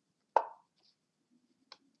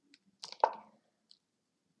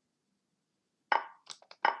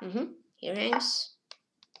 Here hangs.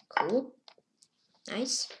 Cool.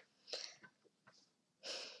 Nice.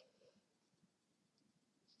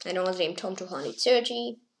 I know the name Tom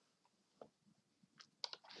 230.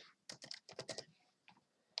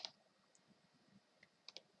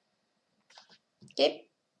 Okay.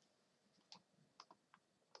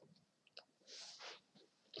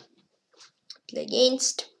 Play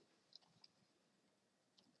against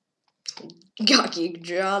Gagik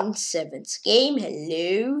John, 7th game.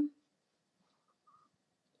 Hello.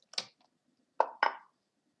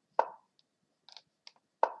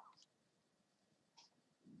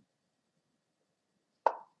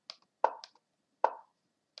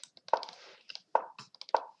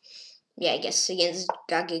 Yeah, I guess against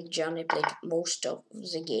Gagik John I played most of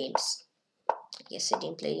the games. I guess I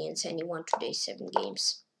didn't play against anyone today, 7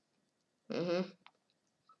 games. Mm-hmm.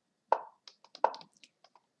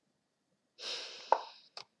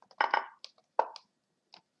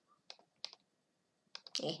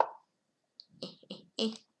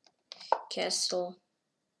 Castle.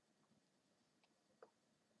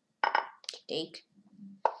 Take.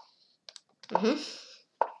 Mm-hmm.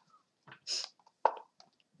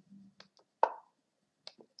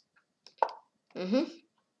 Mm-hmm.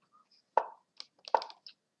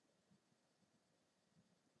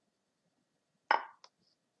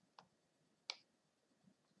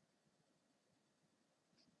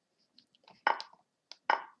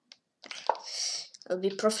 It'll be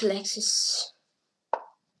prophylaxis.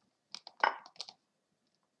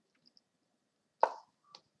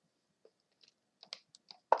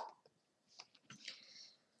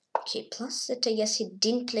 Okay, plus that I guess he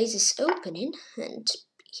didn't play this opening and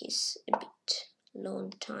he's a bit low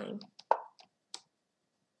on time.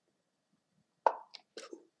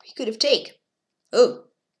 He could have taken. Oh.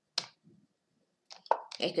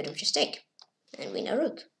 I could have just taken and win a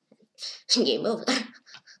rook. Game over.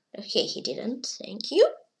 Okay, he didn't. Thank you.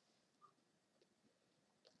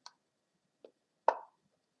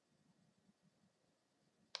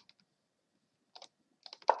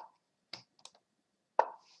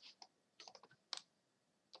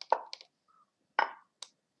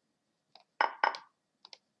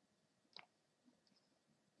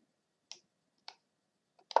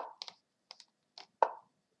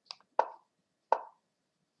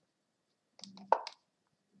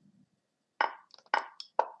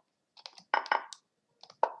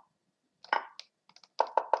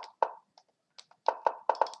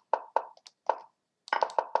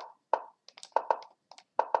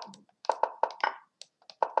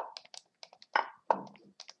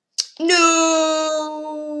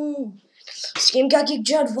 No! Game Gagik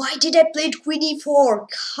Judd, why did I play Queen e4?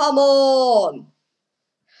 Come on!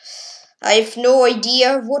 I have no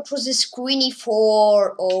idea what was this Queen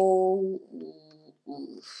e4. Oh.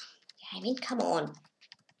 I mean, come on.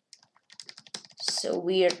 So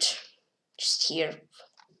weird. Just here.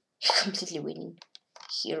 Completely winning.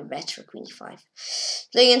 Here, better Queen e5.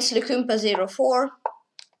 Play against Lukumpa 04.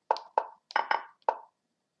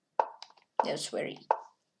 That was very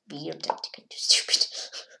weird and kind of stupid.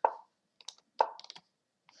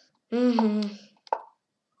 Mm-hmm.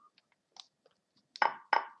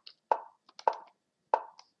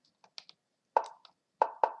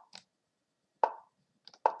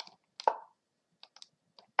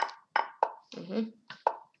 Mm-hmm.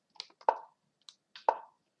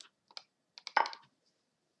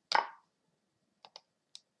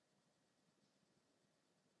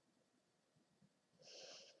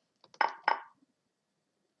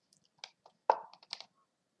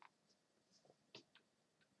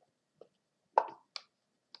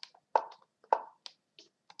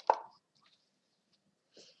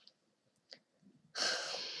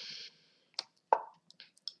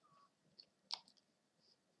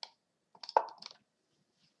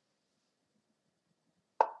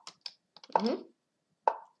 Mm-hmm.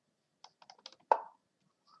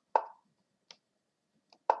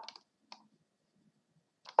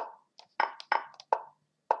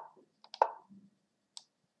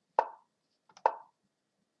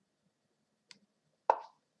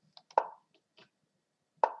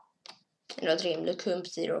 Another game, Lukump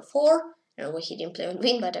 04. I don't know why he didn't play on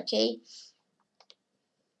win, but okay.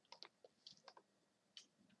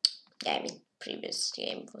 Yeah, I mean, previous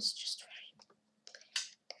game was just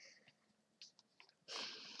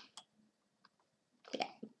very...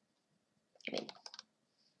 Yeah. I mean...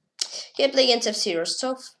 He play against F-Zero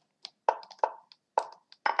stuff.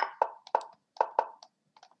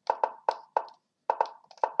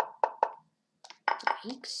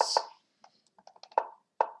 Yikes.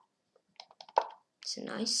 It's a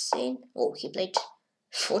nice scene. Oh, he played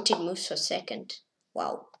 14 moves per second.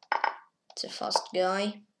 Wow. It's a fast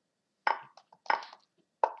guy.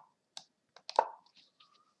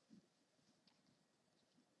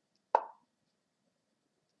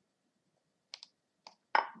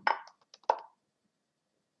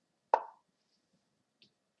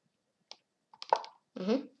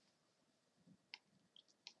 Mm-hmm.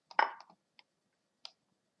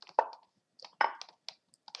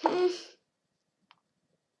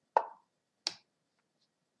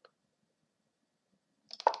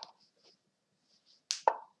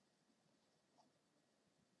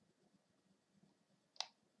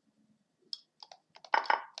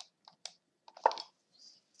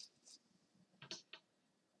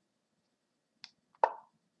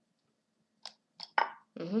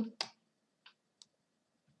 Okay,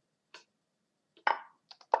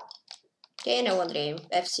 now one game.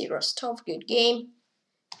 FC Rostov, good game.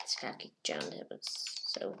 It's cracking John. That was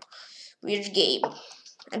so weird game.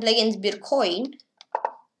 I play against Bitcoin.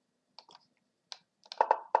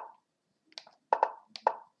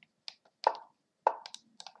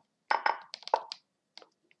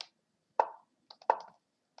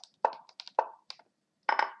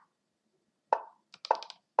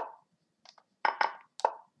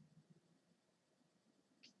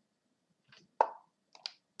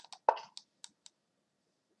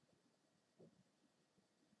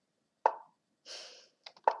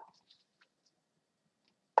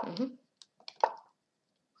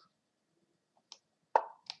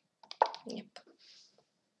 Yep.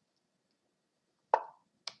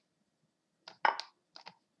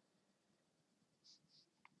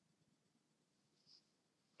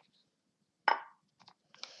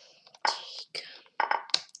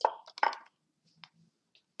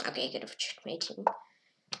 Okay, I could have checkmating.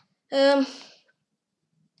 And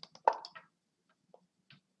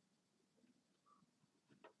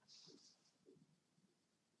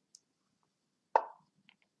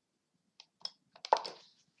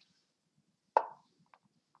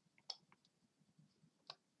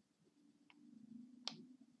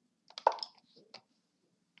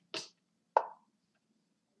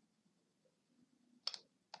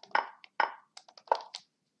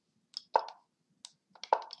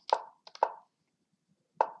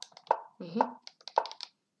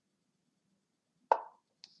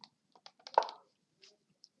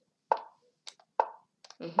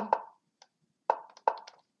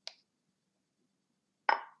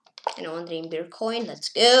I want to dream Bitcoin. Let's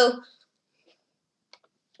go.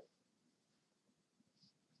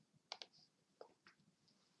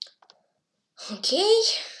 Okay.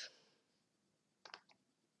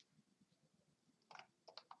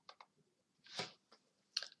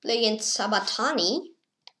 Play against Sabatani.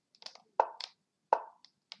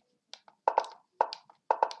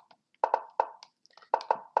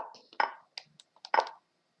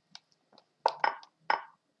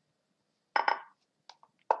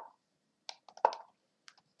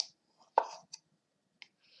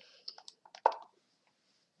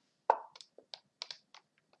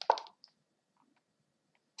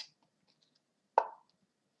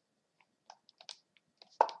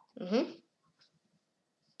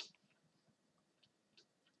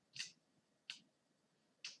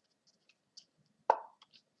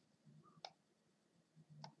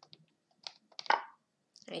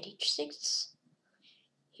 Knight h6.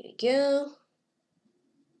 Here we go.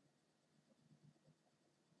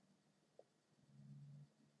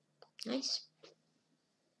 Nice.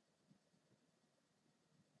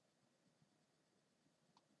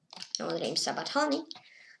 Now the name Sabatani.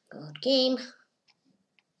 Good game.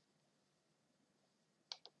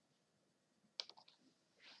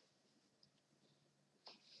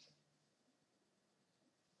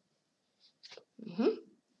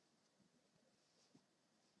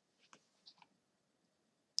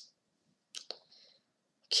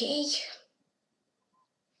 Okay.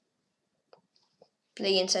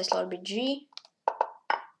 Play inside slot BG.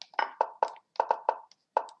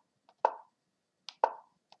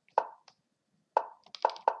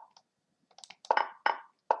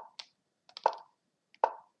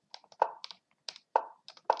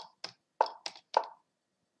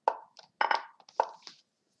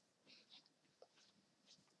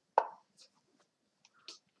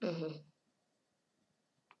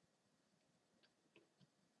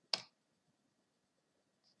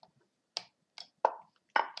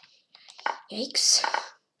 Yikes.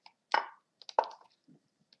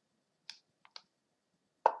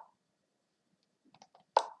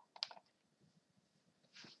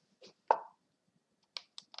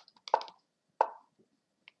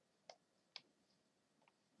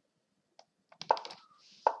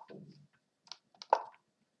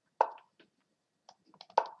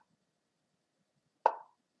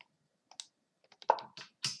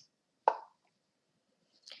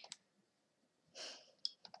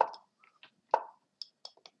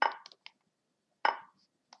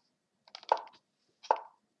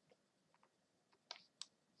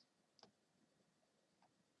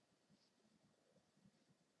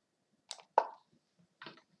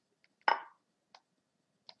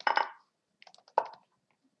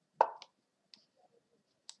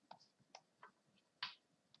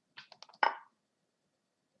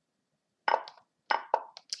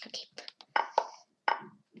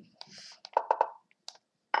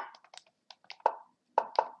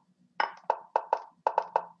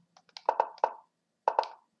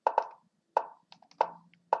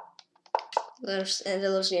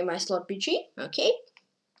 let's game my slot PG. Okay.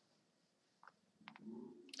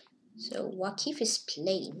 So Wakif is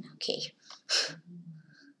playing. Okay.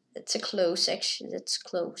 That's close actually.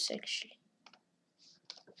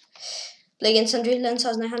 Play against Andre Lens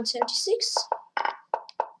 1976.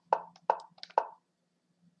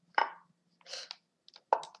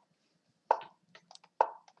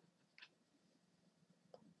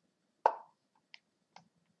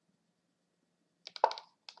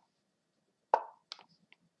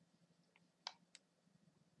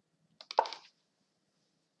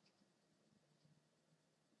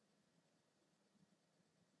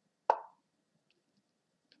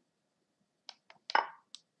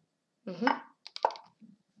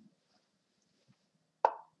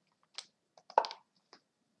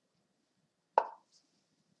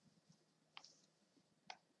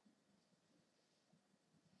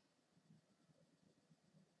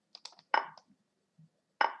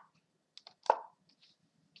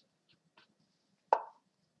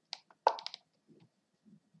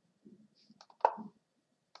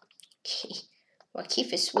 Okay,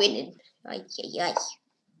 Wakif is winning. Ay, ay, ay.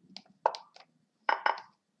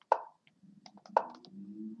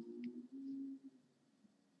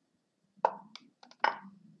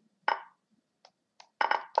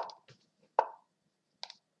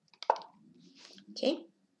 Okay.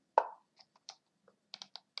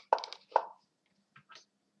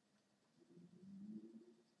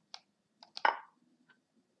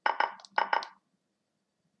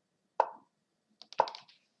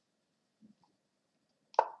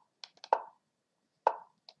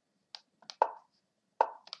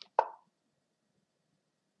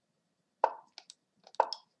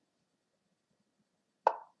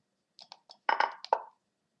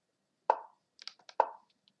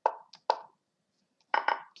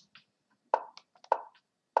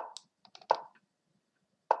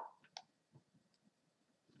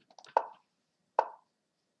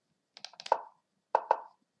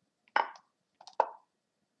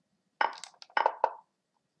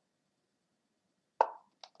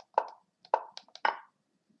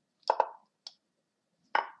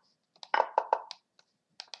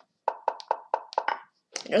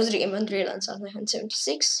 It was the game Andre Lens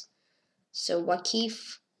 1976. So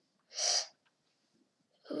Wakif.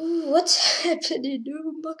 Ooh, what's happening?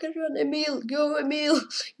 Oh, Macaron, Emil, go Emil,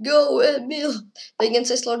 go Emil. Play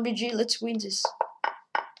against slot BG, let's win this.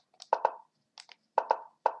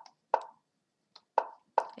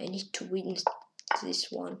 I need to win this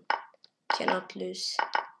one. Cannot lose.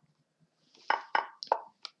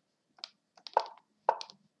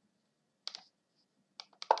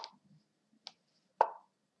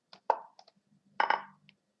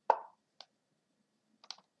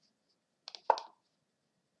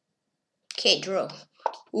 Okay, draw.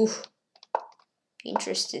 Ooh,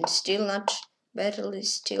 interesting. Still not. Battle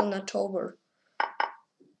is still not over.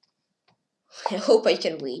 I hope I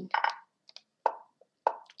can win.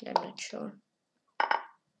 I'm not sure.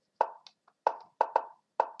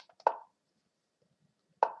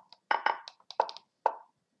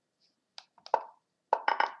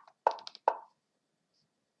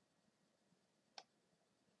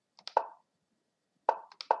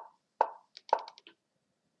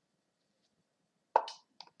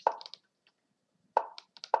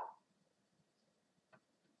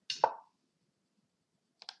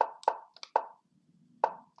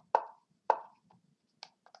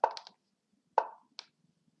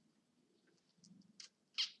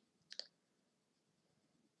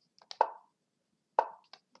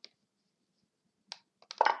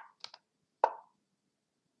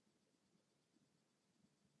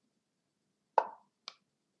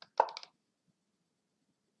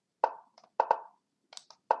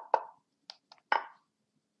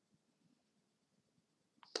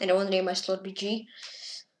 I don't want to name my slot BG.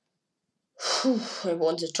 I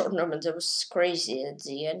won the tournament. That was crazy at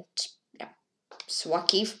the end. Yeah.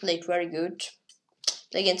 Swakif played very good.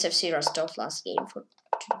 Played against FC Rostov last game for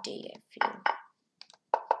today, I feel.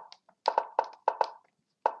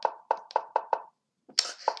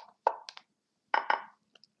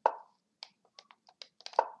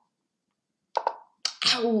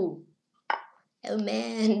 Ow! Oh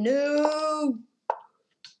man, no!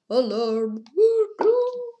 Alarm!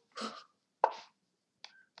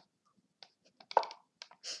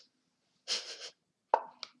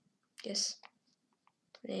 Yes.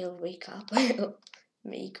 I'll wake up. I'll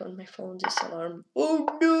make on my phone this alarm.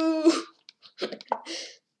 Oh no!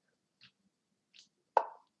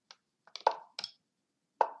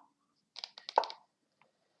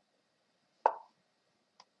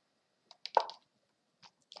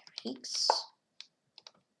 Yikes.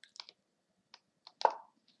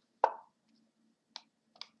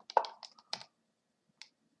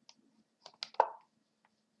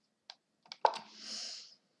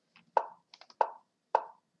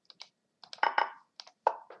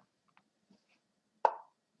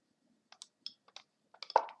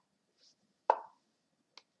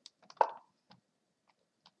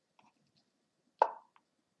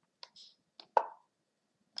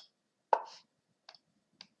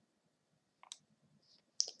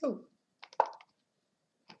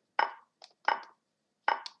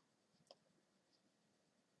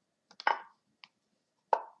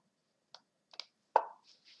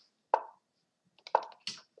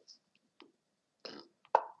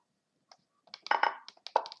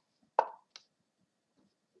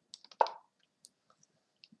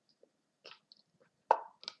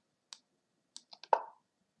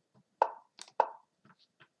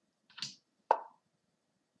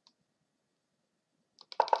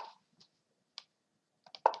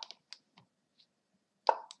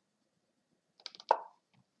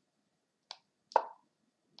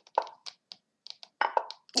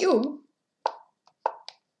 You.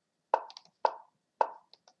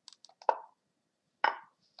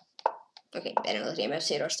 Okay, another game of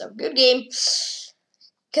zero stuff. Good game.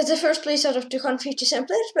 Gets the first place out of 257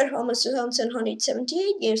 players, performance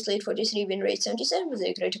 2,778, games played 43, win rate 77, with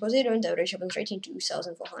a critical 0, and average opponent rating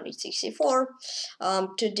 2,464.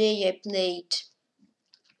 Today I played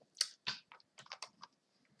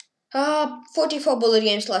 44 bullet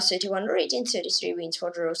games, last 31 rating, 33 wins,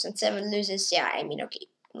 4 draws, and 7 loses. Yeah, I mean, okay,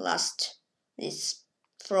 last this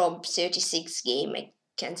from 36 game, I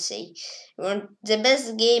can say. Weren't the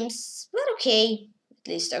best games, but okay. At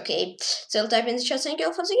least okay. So I'll type in the chat, thank you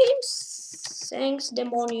all for the games. Thanks,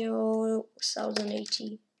 Demonio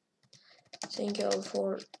 1080. Thank you all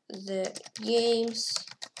for the games.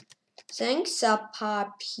 Thanks,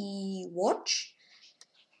 Papi Watch.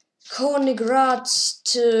 Congrats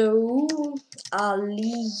to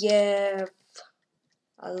Aliyev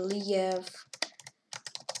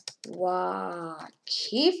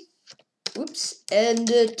Wakif. Oops, and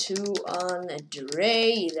to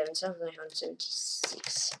Andre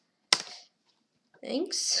 11,976.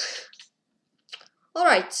 Thanks.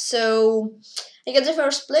 Alright, so I got the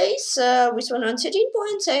first place with 113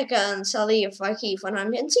 points. Second, Aliyev Wakif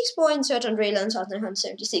 106 points. Third, Andre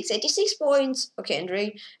 11,976, 86 points. Okay,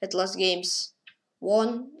 Andre at last games.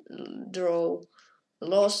 1 draw,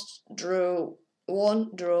 lost, draw,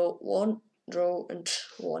 1 draw, 1 draw, and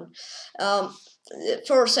 1.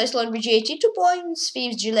 Fourth, Iceland BG 82 points.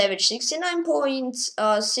 Fifth, Gilevich 69 points.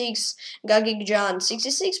 Sixth, Gagik Jan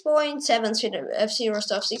 66 points. Seventh, F0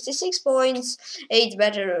 Stuff 66 points. Eighth,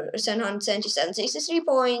 Better 777 63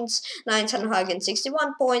 points. Ninth, Hanhagen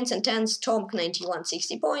 61 points. And 10th, Tomk 91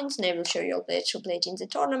 60 points. And I will show you all players who played in the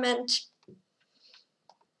tournament.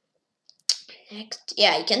 Next,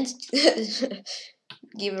 yeah, I can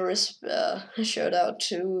give a shout out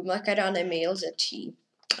to Makarana Mail that he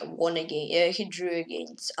won again. He drew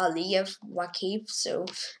against Aliyev Wakif, so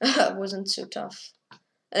wasn't so tough.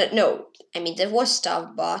 No, I mean that was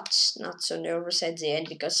tough, but not so nervous at the end,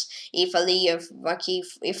 because if Wakif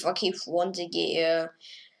won the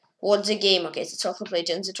game, okay, it's also played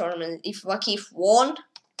in the tournament. If Wakif won,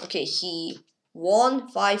 okay, he won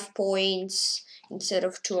 5 points instead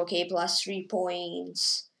of 2. Okay, plus 3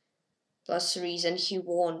 points. Plus 3s, and he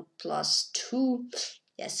won plus 2.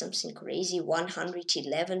 Yeah, something crazy,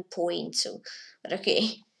 111 points. So, but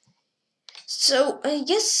okay. So I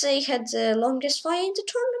guess I had the longest fight in the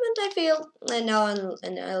tournament, I feel. And now I'll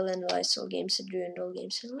analyze all games I drew and all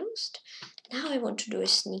games I lost. Now I want to do a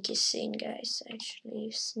sneaky thing, guys.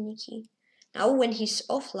 Actually, sneaky. Now when he's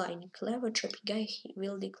offline, clever trippy guy, he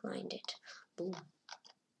will decline it. Boom.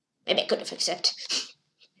 Maybe I could have accepted.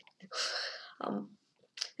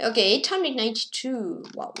 Okay, 892.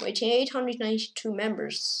 Wow, waiting 892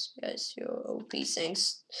 members. Guys, you're OP.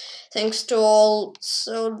 Thanks to all.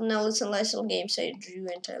 So now let's analyze all games I drew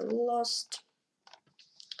and I lost.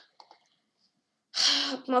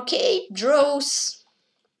 Okay, draws.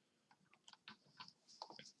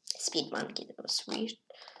 Speed Monkey, that was weird.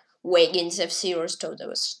 Against F0's toe, that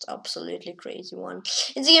was absolutely crazy one.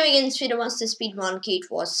 In the game against Speedmaster Speed Monkey, it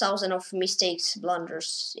was 1,000 of mistakes,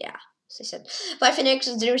 blunders, yeah. As I said, 5 in X,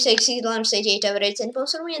 0 mistakes, 6 blunders, 88 average 20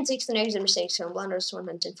 points for me, and 6 in X, 0 mistakes, 7 blunders,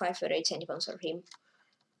 105 average 20 points for him.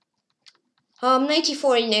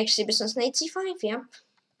 94 in X, business 95, yeah.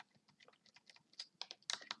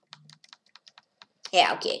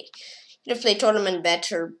 Yeah, okay. Could have played tournament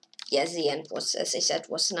better. Yes, the end was, as I said,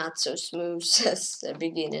 was not so smooth as the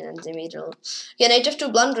beginning and the middle. Yeah, Knight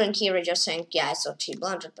f2 blundering here, I just think, yeah, I thought he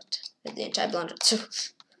blundered, but at the end I blundered, so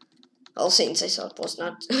all things I thought was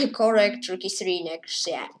not correct. Rook e3 next,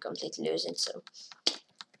 yeah, I'm completely losing, so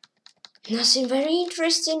nothing very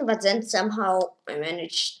interesting, but then somehow I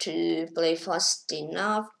managed to play fast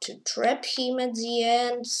enough to trap him at the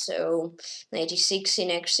end. So 96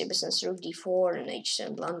 in X, since Rook d4 and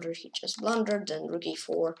h7 blunder, he just blundered. Then Rook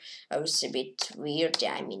e4, I was a bit weird.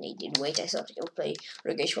 Yeah, I mean, I didn't wait. I thought he would play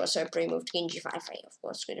Rook h4, so I pre-moved King g5. I, of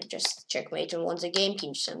course, could have just checkmate and won the game.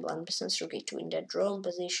 King g7 blunder, since Rook e2 in that drawn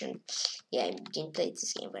position. Yeah, I didn't play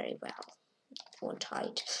this game very well. One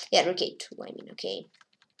tight. Yeah, Rook e2, I mean, okay.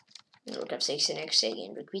 Rook f6 and x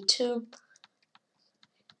again, Rook b2.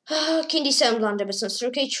 King d7 blunder business,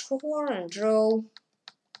 Rook h4 and draw.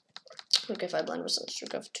 Rook f5 blunder business,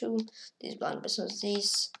 Rook f2. This blunder business,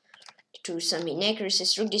 this. 2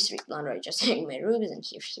 semi-necklaces, Rook d3 blunder. I just hang my rook, and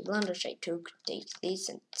here he blunders. I took, take this,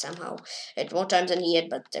 and somehow at more times than he had,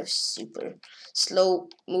 but that was super slow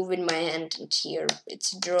move in my hand. And here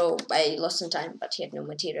it's draw. I lost some time, but he had no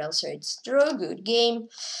material, so it's draw. Good game.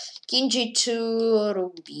 King g2,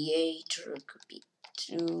 Rook b8, Rook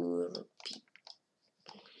b2, Rook b.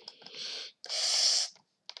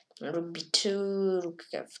 Rook b2, rook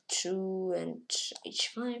f2, and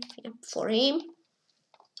h5. Yep, for him.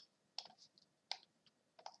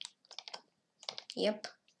 Yep.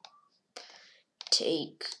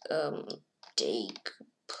 Take.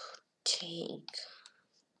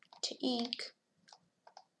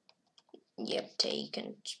 Yep, take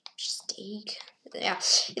and just take. Yeah,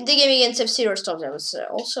 in the game against F-Zero Stop, that was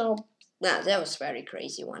also. Nah, that was very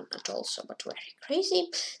crazy one, not also, but very crazy.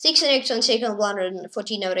 6 and X on second blunder and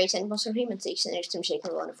 14 over 8 centimeters for him, and 6 and X on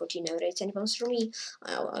second blunder 14 over 8 centimeters for me.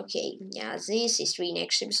 Okay, yeah, this is 3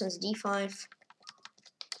 next citizens d5.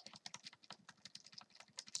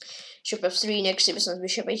 Bishop f3 next citizens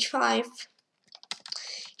bishop h5.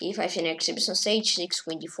 e5 in next citizens h6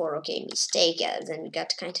 queen d4. Okay, mistake. Then we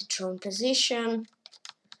got kind of drawn position.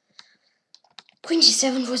 Queen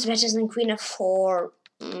g7 was better than queen f4.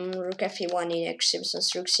 Rook f1 in next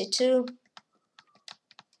citizens rook c2.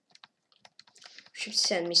 Should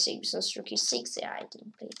send me citizens rook e6. Yeah, I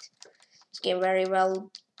didn't play this game very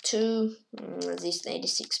well too. This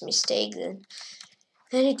 96 mistake then.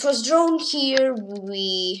 And it was drawn here.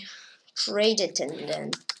 We traded and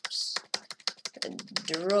then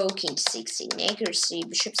draw king 6 inaccuracy.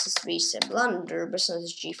 Bishop c3 is a blunder.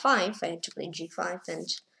 Versus g5. I had to play g5 and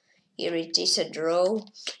here it is a draw.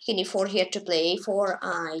 King e4, he had to play a4.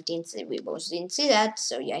 I didn't see, we both didn't see that.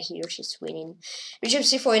 So yeah, here she's winning. Bishop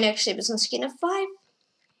c4 in x versus king f5.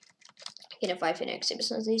 King f5 in x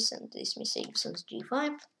versus this, and this mistake versus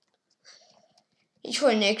g5.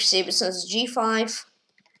 h4 in x versus g5.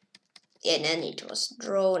 And then it was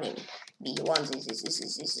drawn, and b1,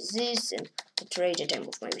 this, and I traded, I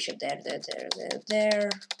moved my bishop there.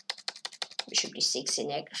 Bishop d6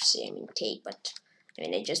 in accuracy, I mean take, but I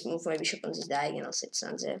mean I just moved my bishop on this diagonal, so it's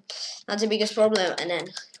not the biggest problem. And then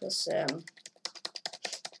it was I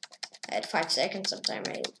had 5 seconds. Sometime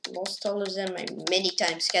I lost all of them. I many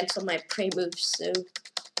times canceled my prey moves, so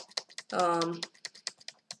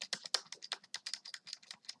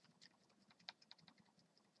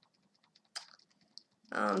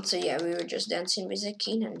so yeah, we were just dancing with the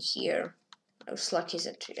king, and here I was lucky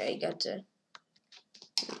that I got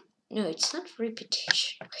no, it's not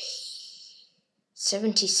repetition.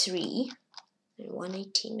 73 and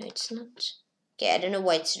 118. No, it's not. Okay, I don't know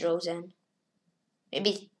why it's draw then.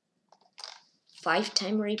 Maybe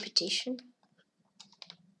 5-time repetition.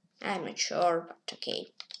 I'm not sure, but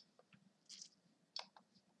okay.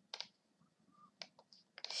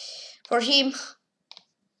 For him.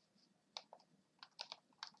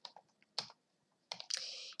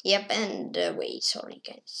 Yep, and wait, sorry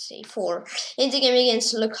guys, say 4. In the game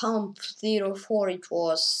against Lecomp 04, it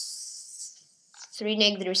was 3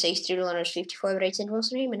 negative 6, 3 blunders, 55 over 8 centimeters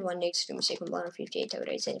for him, and 1 negative mistake, 1 blunder, 58 over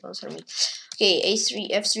 8 centimeters for me. Okay,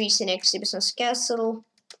 a3, f3, c business castle.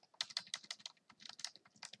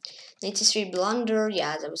 93 blunder,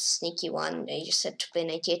 yeah, that was a sneaky one. I just had to play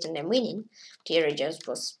 98 and I'm winning. But here I just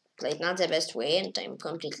was played not the best way, and I'm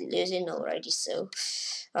completely losing already, so.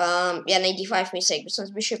 Yeah, 95 mistake business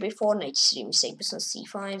bishop b4, 93 mistake business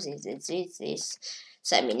c5, this.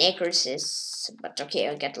 Some inaccuracies, but okay,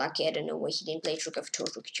 I got lucky. I don't know why he didn't play rook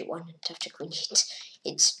f2, rook g1, and after queen hit.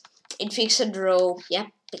 It fixed a draw. Yeah,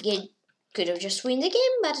 the game could have just win the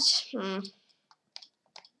game, but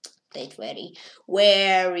played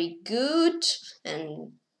very good,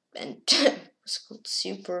 and was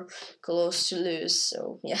super close to lose.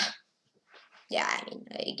 So yeah, I mean,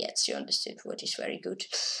 I guess you understood what is very good.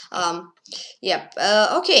 Yep.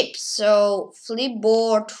 Okay, so flip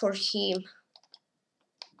board for him.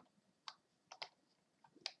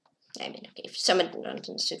 I mean, okay, if someone don't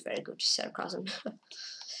understood very good, sarcasm.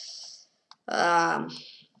 Yeah,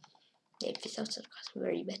 without sarcasm,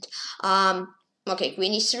 very bad. Okay,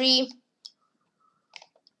 queen e3.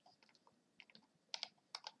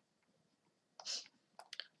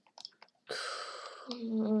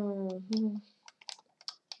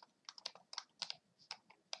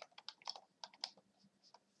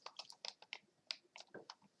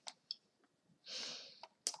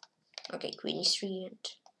 Okay, queen e3 and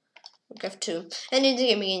rook f2. And in the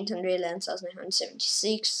game against Andrea Lanz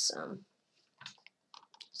 1976.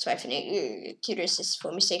 So 5 curious is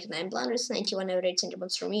for mistake 9 blunders, 91 over 8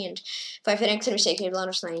 centimeters for me, and 5 extra mistake 8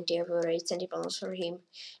 blunders, 90 over 8 centimeters for him.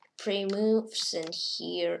 Pre moves, and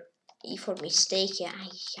here e4 mistake. Yeah,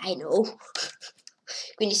 I know.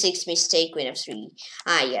 Queen e6 mistake, queen f3.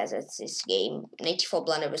 Yeah, that's this game. 94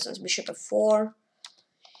 blunder versus bishop f4.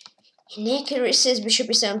 Inaccuracies, bishop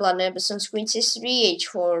e7 blunder versus queen c3,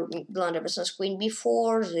 h4 blunder versus queen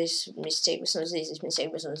b4. This mistake versus this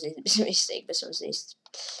mistake versus this mistake versus this.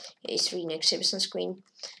 a3 next versus queen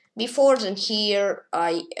before. Then here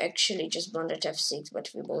I actually just blundered f6,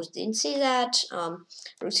 but we both didn't see that.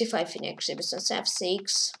 Rook c5 in exhibitions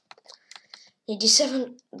f6.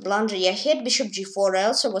 d7 blunder. Yeah, he had bishop g4. I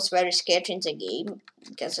also was very scared in the game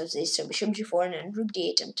because of this. So bishop g4 and then rook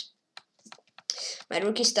d8, and my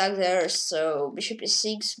rook is stuck there. So bishop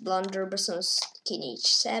e6 blunder, bishop king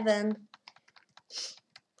h7.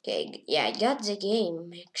 Okay, yeah, I got the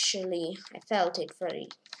game actually. I felt it very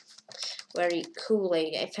cool.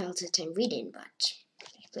 I felt that I'm winning, but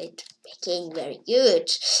I played the game very good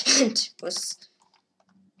and was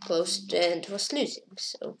close and was losing.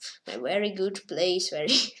 So my very good plays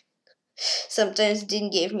sometimes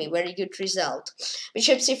didn't give me very good result.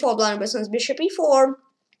 Bishop c4 blunder, bishop e4.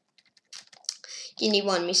 King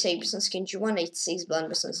e1 mistake, king g1, h6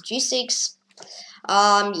 blunder, g6.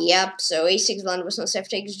 Yep, so a6 blunder, f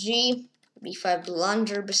takes g, b5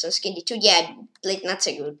 blunder, king d2. Yeah, I played not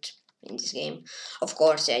so good in this game. Of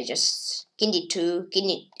course, I just king d2,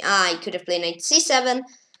 I could have played knight c7,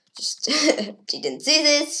 just didn't see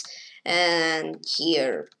this, and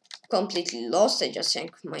here completely lost. I just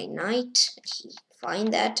sank my knight. He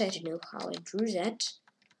find that. I don't know how I drew that.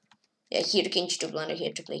 Yeah, here king g2 blunder,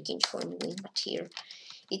 here to play king g4 and win, but here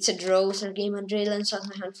it's a draw. So game adrenaline on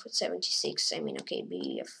my hand for 76. I mean, okay,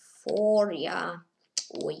 bf4, yeah.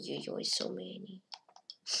 Oi, so many.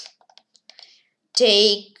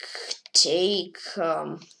 Take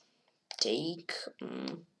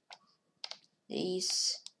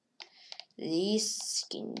this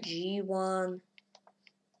king g1.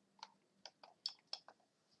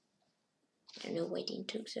 I don't know why I didn't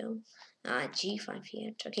took so. G5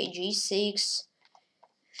 here. Okay, g6.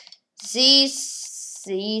 This,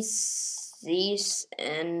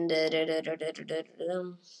 and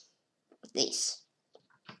this.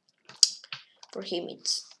 For him,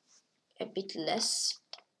 it's a bit less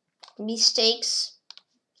mistakes.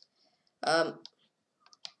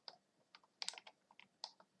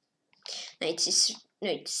 It's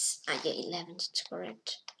yeah, 11. That's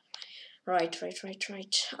correct. Right.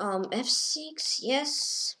 F6,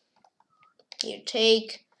 yes. Here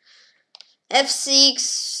take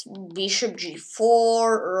f6, bishop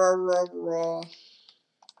g4.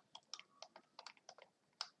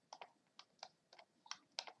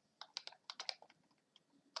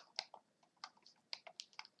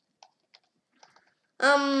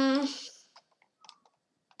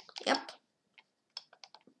 Yep.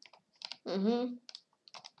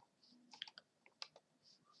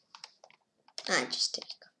 Just take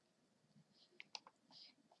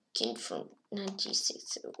king from knight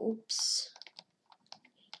g6. Oops.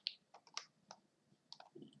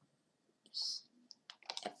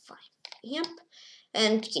 F5. Yep.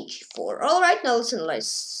 And king g4. Alright, now let's analyze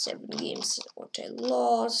 7 games what I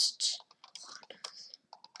lost.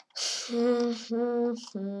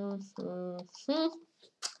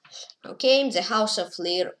 Okay, the House of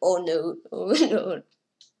Lear. Oh no.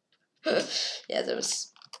 Yeah, that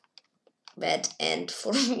was bad end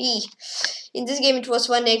for me. In this game, it was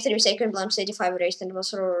 1 egg, 3 second blunder, 85 raised, and it was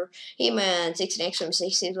for him, and 16 extra,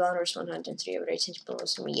 60 blunders, 103 raised, and it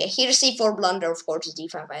was for me. Yeah, here c4 blunder, of course,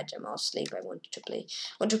 d5. I had a mouse sleep. I wanted to play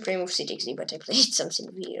move c6, but I played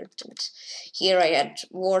something weird. And here I had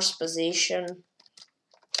worse position.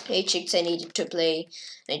 h6, I needed to play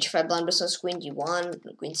h5 blunder, queen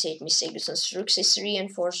d1, queen c8 mistake, rook c3,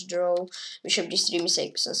 and forced draw, bishop d3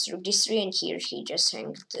 mistake, rook d3, and here he just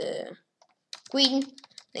hanged the queen.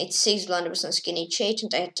 Knight 6 blunder, king h8,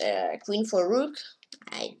 and I had queen for rook.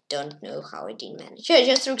 I don't know how I didn't manage. Yeah,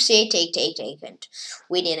 just rook c8, take, and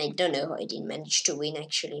winning. I don't know how I didn't manage to win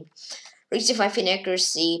actually. Rook c5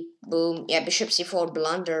 inaccuracy, boom. Yeah, bishop c4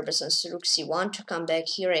 blunder, but since rook c1 to come back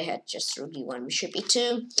here, I had just rook d1, bishop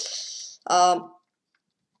e2.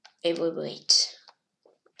 Wait.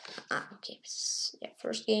 Okay. Yeah,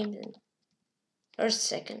 first game then. Or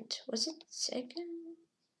second. Was it second?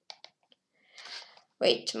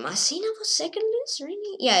 Wait, Massina was second list?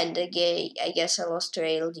 Really? Yeah, and I guess I lost to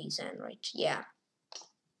ALDs then, right? Yeah.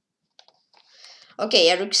 Okay,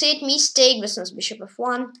 yeah, rook c8 mistake, business bishop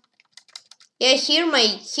f1. Yeah, here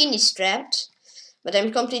my king is trapped, but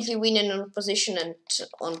I'm completely winning on position and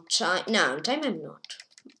on time. No, on time I'm not.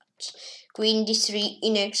 But queen d3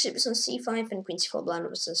 in exhibition c5 and queen c4 blunder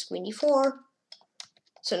versus queen d4.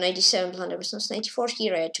 So 97 blunder versus 94.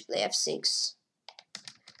 Here I had to play f6.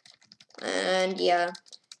 And yeah.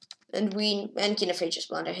 And win, and king of h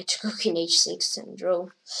blunder, I had to go king h6 and draw.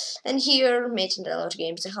 And here, mating a lot of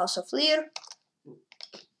games, the House of Lear.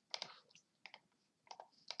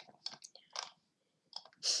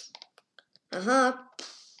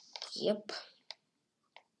 Yep.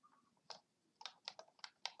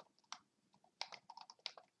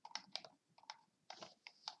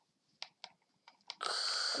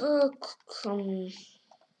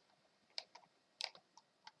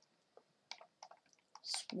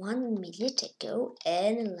 1 minute ago,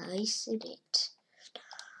 analyze it.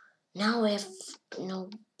 Now I have no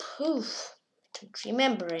proof. I don't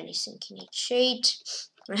remember anything. King h8.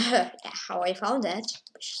 How I found that.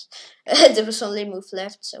 There was only move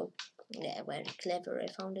left, so yeah, very clever. I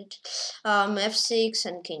found it. F6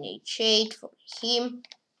 and king h8 for him.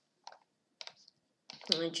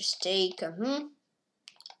 I just take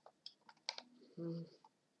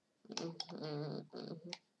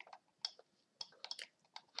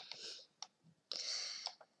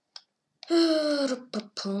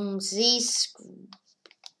this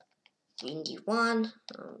queen d1,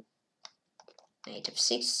 knight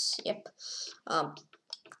f6, yep.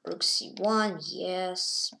 Rook c1,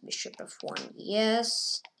 yes. Bishop f1,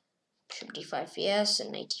 yes. Bishop d5, yes.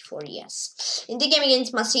 And knight e4, yes. In the game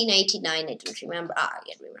against Massina 89, I don't remember. I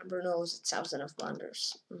remember those 1,000 of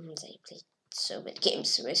blunders. They played so bad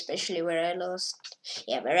games, especially where I lost.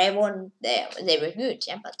 Yeah, where I won, they were good,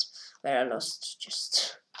 yeah, but where I lost,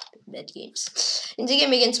 just bad games. In the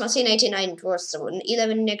game against Massina 89, it was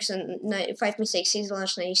 11 nicks and 5 mistakes, 6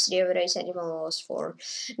 blunders, 93 average, 71 loss for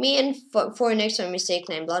me, and 4 nicks, 1 mistake,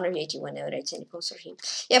 9 blunders, 81 average, and for him.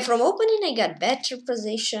 Yeah, from opening I got better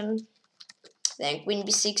position. Then queen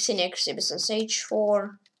b6 in x, bisons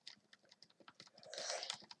h4.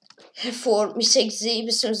 4 mistakes,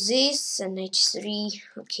 bisons this, and h3.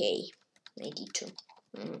 Okay, knight d2.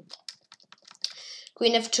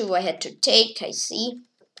 Queen f2 I had to take, I see.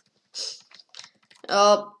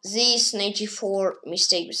 This knight g4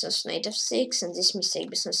 mistake bisons knight f6, and this mistake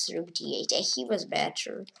bisons rook d8. He was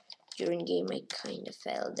better. During game I kind of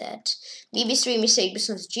felt that. bb3 mistake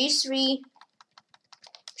bisons g3.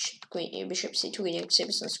 Bishop c2 in x,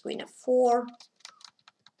 bisons queen f4.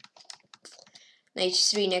 Knight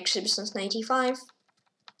h3 next bisons 95.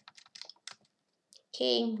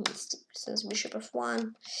 Okay, since bishop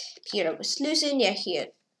f1. Here I was losing, yeah,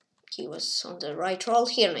 here he was on the right roll.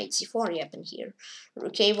 Here knight c4, yep, and here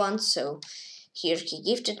rook a1, so here he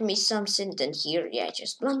gifted me something, then here, yeah, I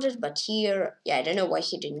just blundered, but here, yeah, I don't know why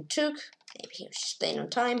he didn't took, maybe he was just playing on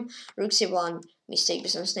time. Rook c1, mistake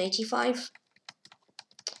bisons 95.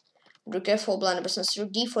 Rook f4, blunder bisons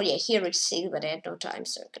rook d4, yeah, here rook c6, but I had no time,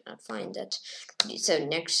 so I could not find that. So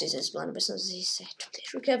next is this blunder bisons this, I had to play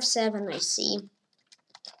rook f7, I see.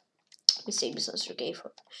 Mistake bisons rook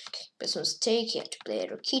a4. Bisons take, you have to play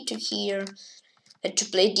rook e2 here. Had to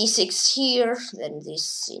play d6 here. Then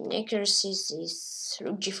this inaccuracies, this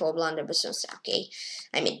rook g4 blunder bisons. Okay,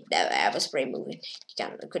 I mean I was pre-moving.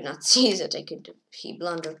 I could not see that I could. He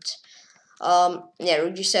blundered. Yeah,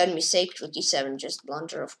 rook g7 mistake. Rook e7 just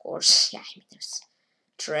blunder, of course. Yeah, I mean there's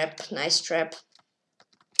trap, nice trap.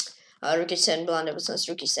 Rook e7 blunder bisons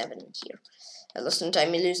rook e7 here. I lost in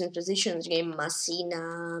time in losing positions. Game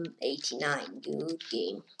Massina 89. Good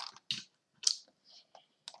game.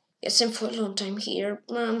 Yes, I'm for a long time here.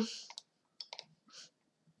 I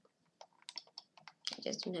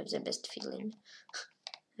just don't have the best feeling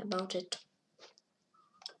about it.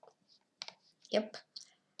 Yep.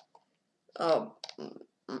 Oh.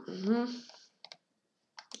 Okay.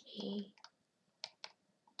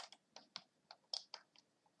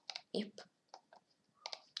 Yep.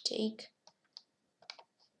 Take.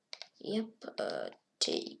 Yep.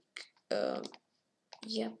 Take.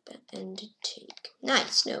 Yep, and take.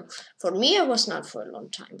 Nice. No, for me it was not for a long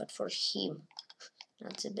time, but for him,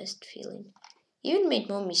 not the best feeling. He even made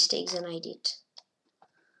more mistakes than I did.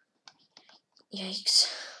 Yikes.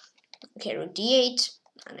 Okay, rook d8,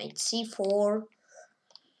 knight c4,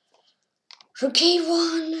 rook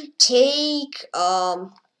a1, take.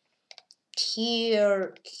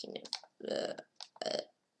 Here,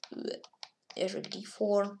 rook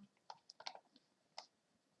d4.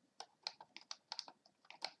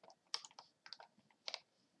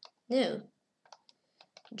 No.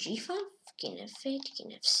 G5, king f8,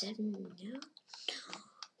 king f7,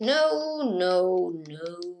 no. No.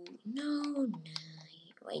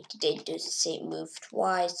 Why did they do the same move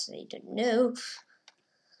twice? I don't know.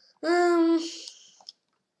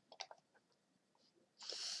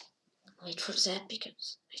 Wait for that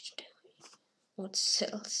because I don't know what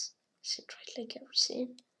else. Is it right like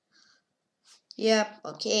everything? Yep,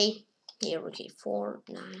 okay. Here rook a4,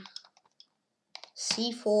 now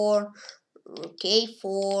c4, rook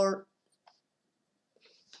a4.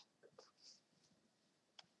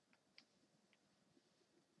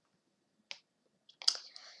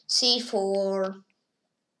 c4,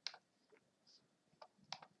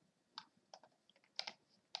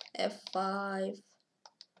 f5,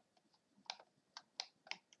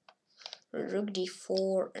 rook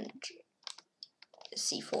d4, and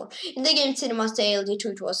c4. In the game Cinemaster ALD2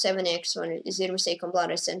 it was 7x, 0 mistake on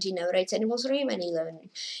blunder, 17 average animals for him, and 11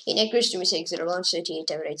 inaccuracy, 2 mistakes, 0 launch, 38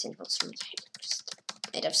 average animals for me.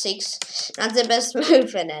 Knight f6, not the best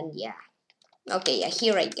move, and then yeah. Okay, yeah,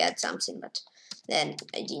 here I got something, but then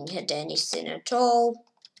I didn't hit anything at all.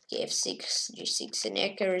 f6, g6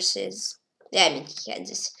 inaccuracies. Yeah, I mean, he had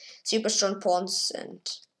this super strong pawns, and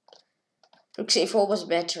rook c4 was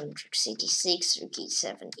better, and rook c6, rook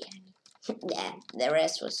e7, yeah. Yeah, the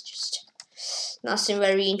rest was just nothing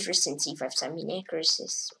very interesting. c5, some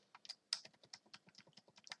inaccuracies.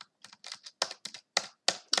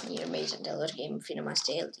 Here made another game of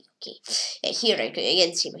Cinemaster ALD. Okay, here I could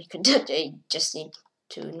again see I could I just need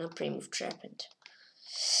to not pre-move trap, and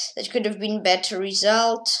that could have been better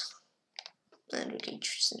result. And rook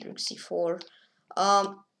h3, rook c4,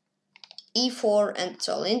 e4, and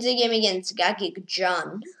so in the game against Gagik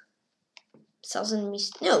John.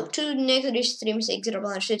 2 negatives, 3 mistakes, 0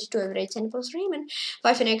 blunders, 32 average, 10 plus for him, and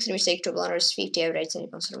 5 an extra mistake, 2 blunders, 50 average, 10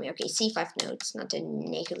 plus for me. Okay, c5, no, it's not a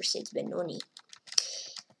negative, it's Benoni.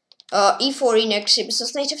 e4 in x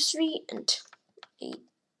business knight f3, and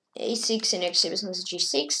a6 in x business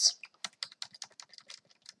g6.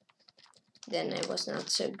 Then I was not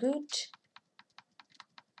so good.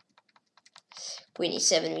 Queen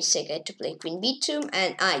e7 mistake, I had to play queen b2,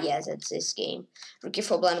 and yeah, that's this game. Rook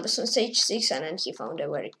e4 blind was on stage 6, and then he found a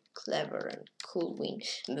very clever and cool win,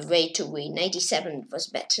 way to win. 97 was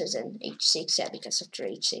better than h6, yeah, because after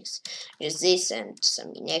h6, just this and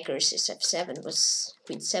some inaccuracies. f7 was,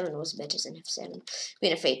 queen 7 was better than f7.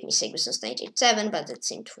 Queen f8 mistake was on knight h7, but that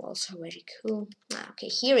seemed also very cool. Okay,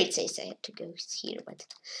 here it says I had to go here, but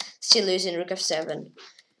still losing. Rook f7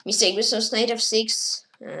 mistake was on knight f6.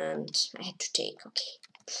 And I had to take, okay.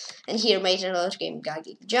 And here made another game,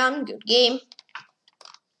 Gagik John, good game.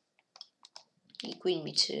 Queen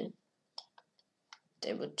b2.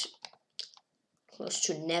 They would close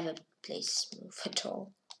to never play this move at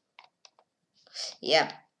all.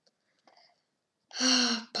 Yeah.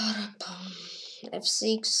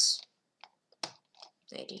 f6.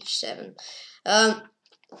 Knight h7.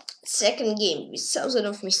 Second game with thousands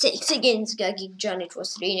of mistakes against Gagik John. It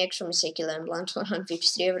was 3 extra mistake, 11 blunder,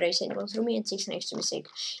 153 average, and for me, and 6 extra mistake,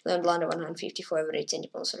 11 blunder, 154 average, and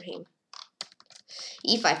for him.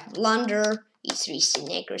 e5 blunder, e3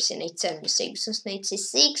 inaccuracy, knight 7 mistake, business knight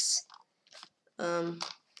c6.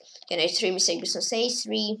 Knight 3 mistake, business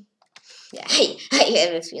a3. Yeah, I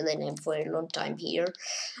have a feeling I'm for a long time here.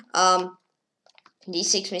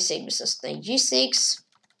 d6 mistake, business knight g6.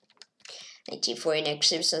 94 in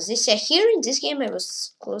extra, so this here in this game I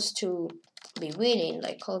was close to be winning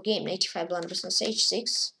like whole game. 95 blunder business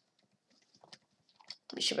h6,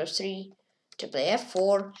 bishop f3 to play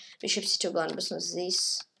f4, bishop c2 blunder business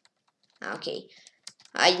this. Okay,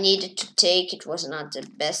 I needed to take, it was not the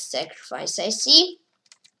best sacrifice I see.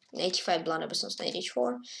 85 blunder business knight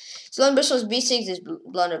h4, so blunder business b6, this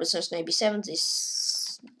blunder business knight b7,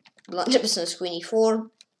 this blunder business queen e4.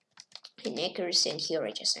 Inaccuracy, and here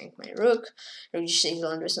I just sank my rook. Rook g6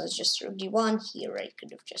 blunder business just rook d1. Here I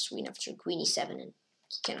could have just win after queen e7 and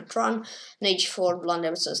he cannot run. Knight g4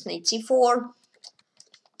 blunder business knight c4.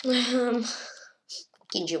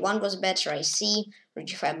 King g1 was better, I see. Rook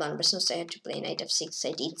g5 blunder business, I had to play knight f6.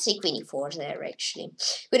 I did see queen e4 there actually.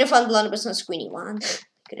 Queen f1 blunder business queen e1.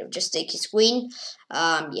 Could have just taken his queen.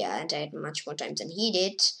 Yeah, and I had much more time than he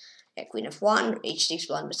did. Queen f1, h6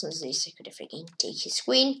 blunder business this, I could have again take his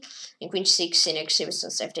queen, and queen 6 in x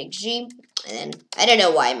business f takes g, and then I don't know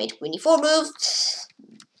why I made queen e4 move,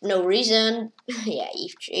 no reason. Yeah,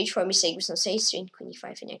 h4 mistake business a3, queen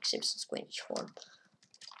e5 in x business queen h4,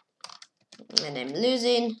 and I'm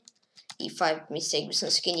losing. e5 mistake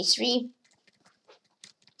business king e3,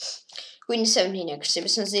 queen e7 in x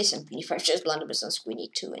business this, and queen e5 just blunder business queen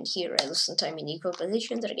e2, and here I lost some time in equal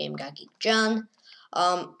position. The game Gagik John.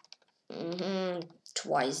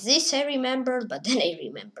 Twice this I remember, but then I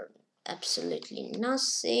remember absolutely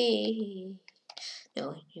nothing.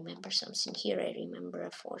 No, I remember something here. I remember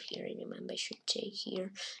a 4 here. I remember I should take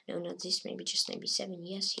here. No, not this. Maybe just maybe 7.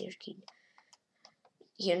 Yes, here, kid.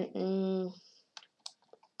 Here. Oh.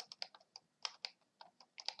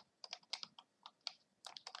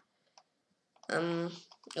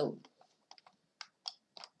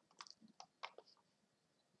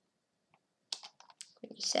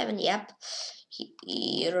 Queen e7. Yep.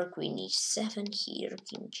 Here, queen e7. Here,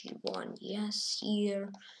 king g1. Yes, here.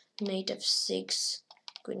 Knight f6,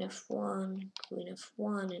 queen f1,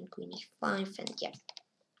 and queen e5, and yeah.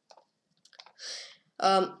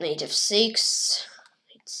 Knight f6,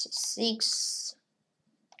 knight c6.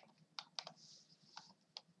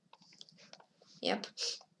 Yep.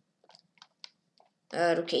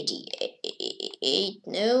 Rook d8,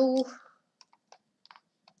 no.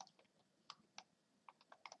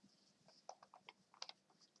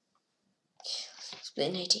 Let's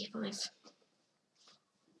play knight a5.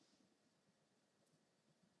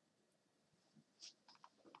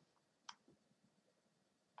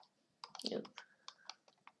 No.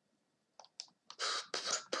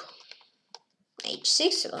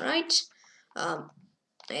 h6, alright.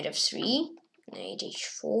 Knight f3, knight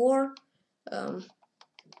h4.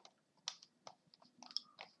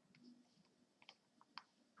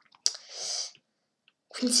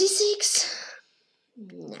 Queen c6?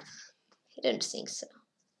 No, I don't think so.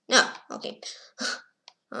 No, okay.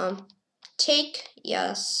 Take,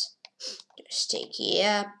 yes. Just take,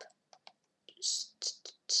 yep. Just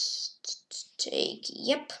take,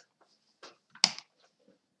 yep.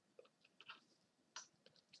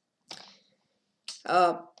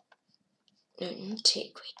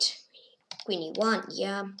 Take, wait. Queen e1,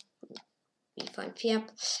 yeah. b5,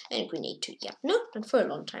 yep. And queen a2, yep. No, not for a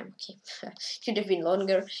long time, okay. Should have been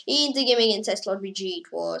longer. In the game against LoGG,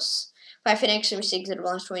 it was 5 and extra mistake that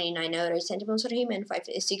advanced 29 outright centimeters for him, and 5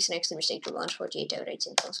 6 and extra mistake to advanced 48 outright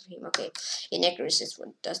centimeters for him. Okay, inaccuracies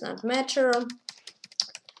does not matter.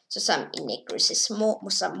 So some inaccuracies, some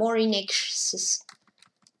more inaccuracies.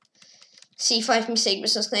 c5 mistake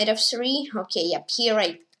versus knight f3. Okay, yep, here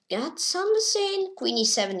I got something. Queen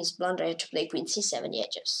e7 is blunder. I had to play queen c7. Yeah,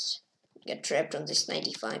 just get trapped on this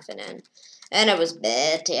 95 and I was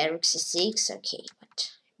bad. Rook c6. Okay,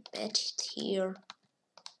 but bet it here.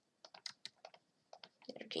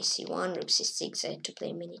 Rook c1, rook c6. I had to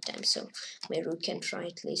play many times, so my rook can try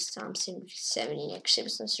at least something. Rook c7 in action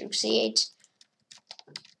versus rook c8.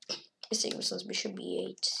 Mistake versus bishop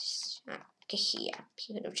b8. Okay, yeah,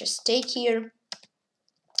 you can just take here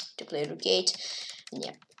to play rook 8. And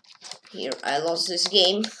yeah, here I lost this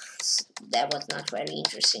game. That was not very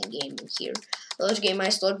interesting game in here. Last game I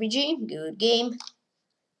stole PG. Good game.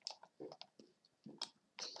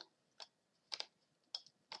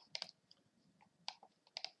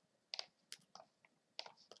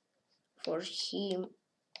 For him.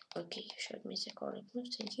 Okay, you showed me the correct move,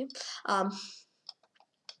 thank you.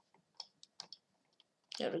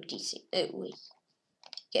 Rook d6. Wait.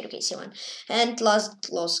 Yeah, okay, c1. And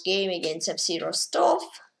last game against FC Rostov.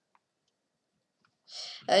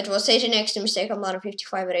 It was 8 next to mistake on blunder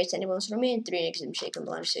 55 at 8 centimeters for me, and 3 next to mistake on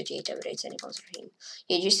blunder 38 at 8 centimeters for him.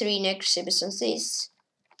 G3 next to versus this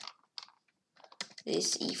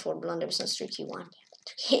e4 blunder versus rook e1.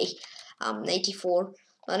 Okay, 94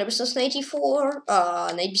 blunder versus 94.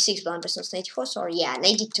 96 blunder versus 94. Sorry, yeah,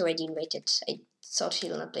 92. I didn't wait it. I thought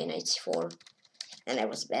he'll not play 94, and I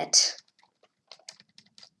was bad.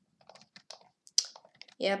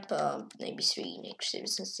 Yep, maybe 3 next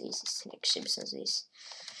versus this, next versus this.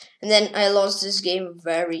 And then I lost this game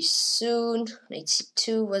very soon. Knight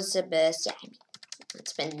c2 was the best. Yeah, I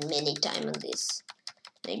spent many time on this.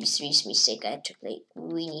 Maybe 3 is mistake. I had to play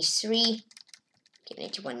queen e3. Okay,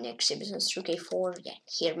 91 next versus rook a4. Yeah,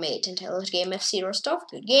 here mate and I lost game FC Rostov.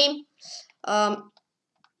 Good game.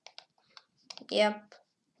 Yep,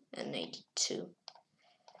 and 92.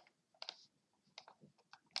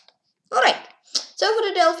 Alright. So for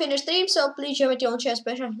the Dell finished stream, so please join with your own chess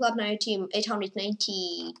special club now team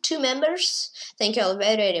 892 members. Thank you all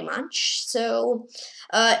very, very much. So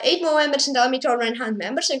 8 more members and I'll meet all 900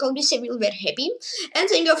 members and I'll be very happy. And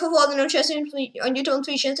thank you for following our chess on YouTube,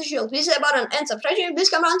 Twitch, and social. Please hit the button and subscribe. Please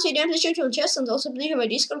come around to the YouTube chess and also please join my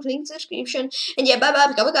Discord link in the description. And yeah, bye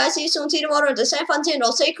bye, guys. See you soon. See you tomorrow at the same fun and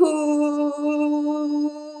I'll say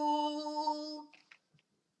cool.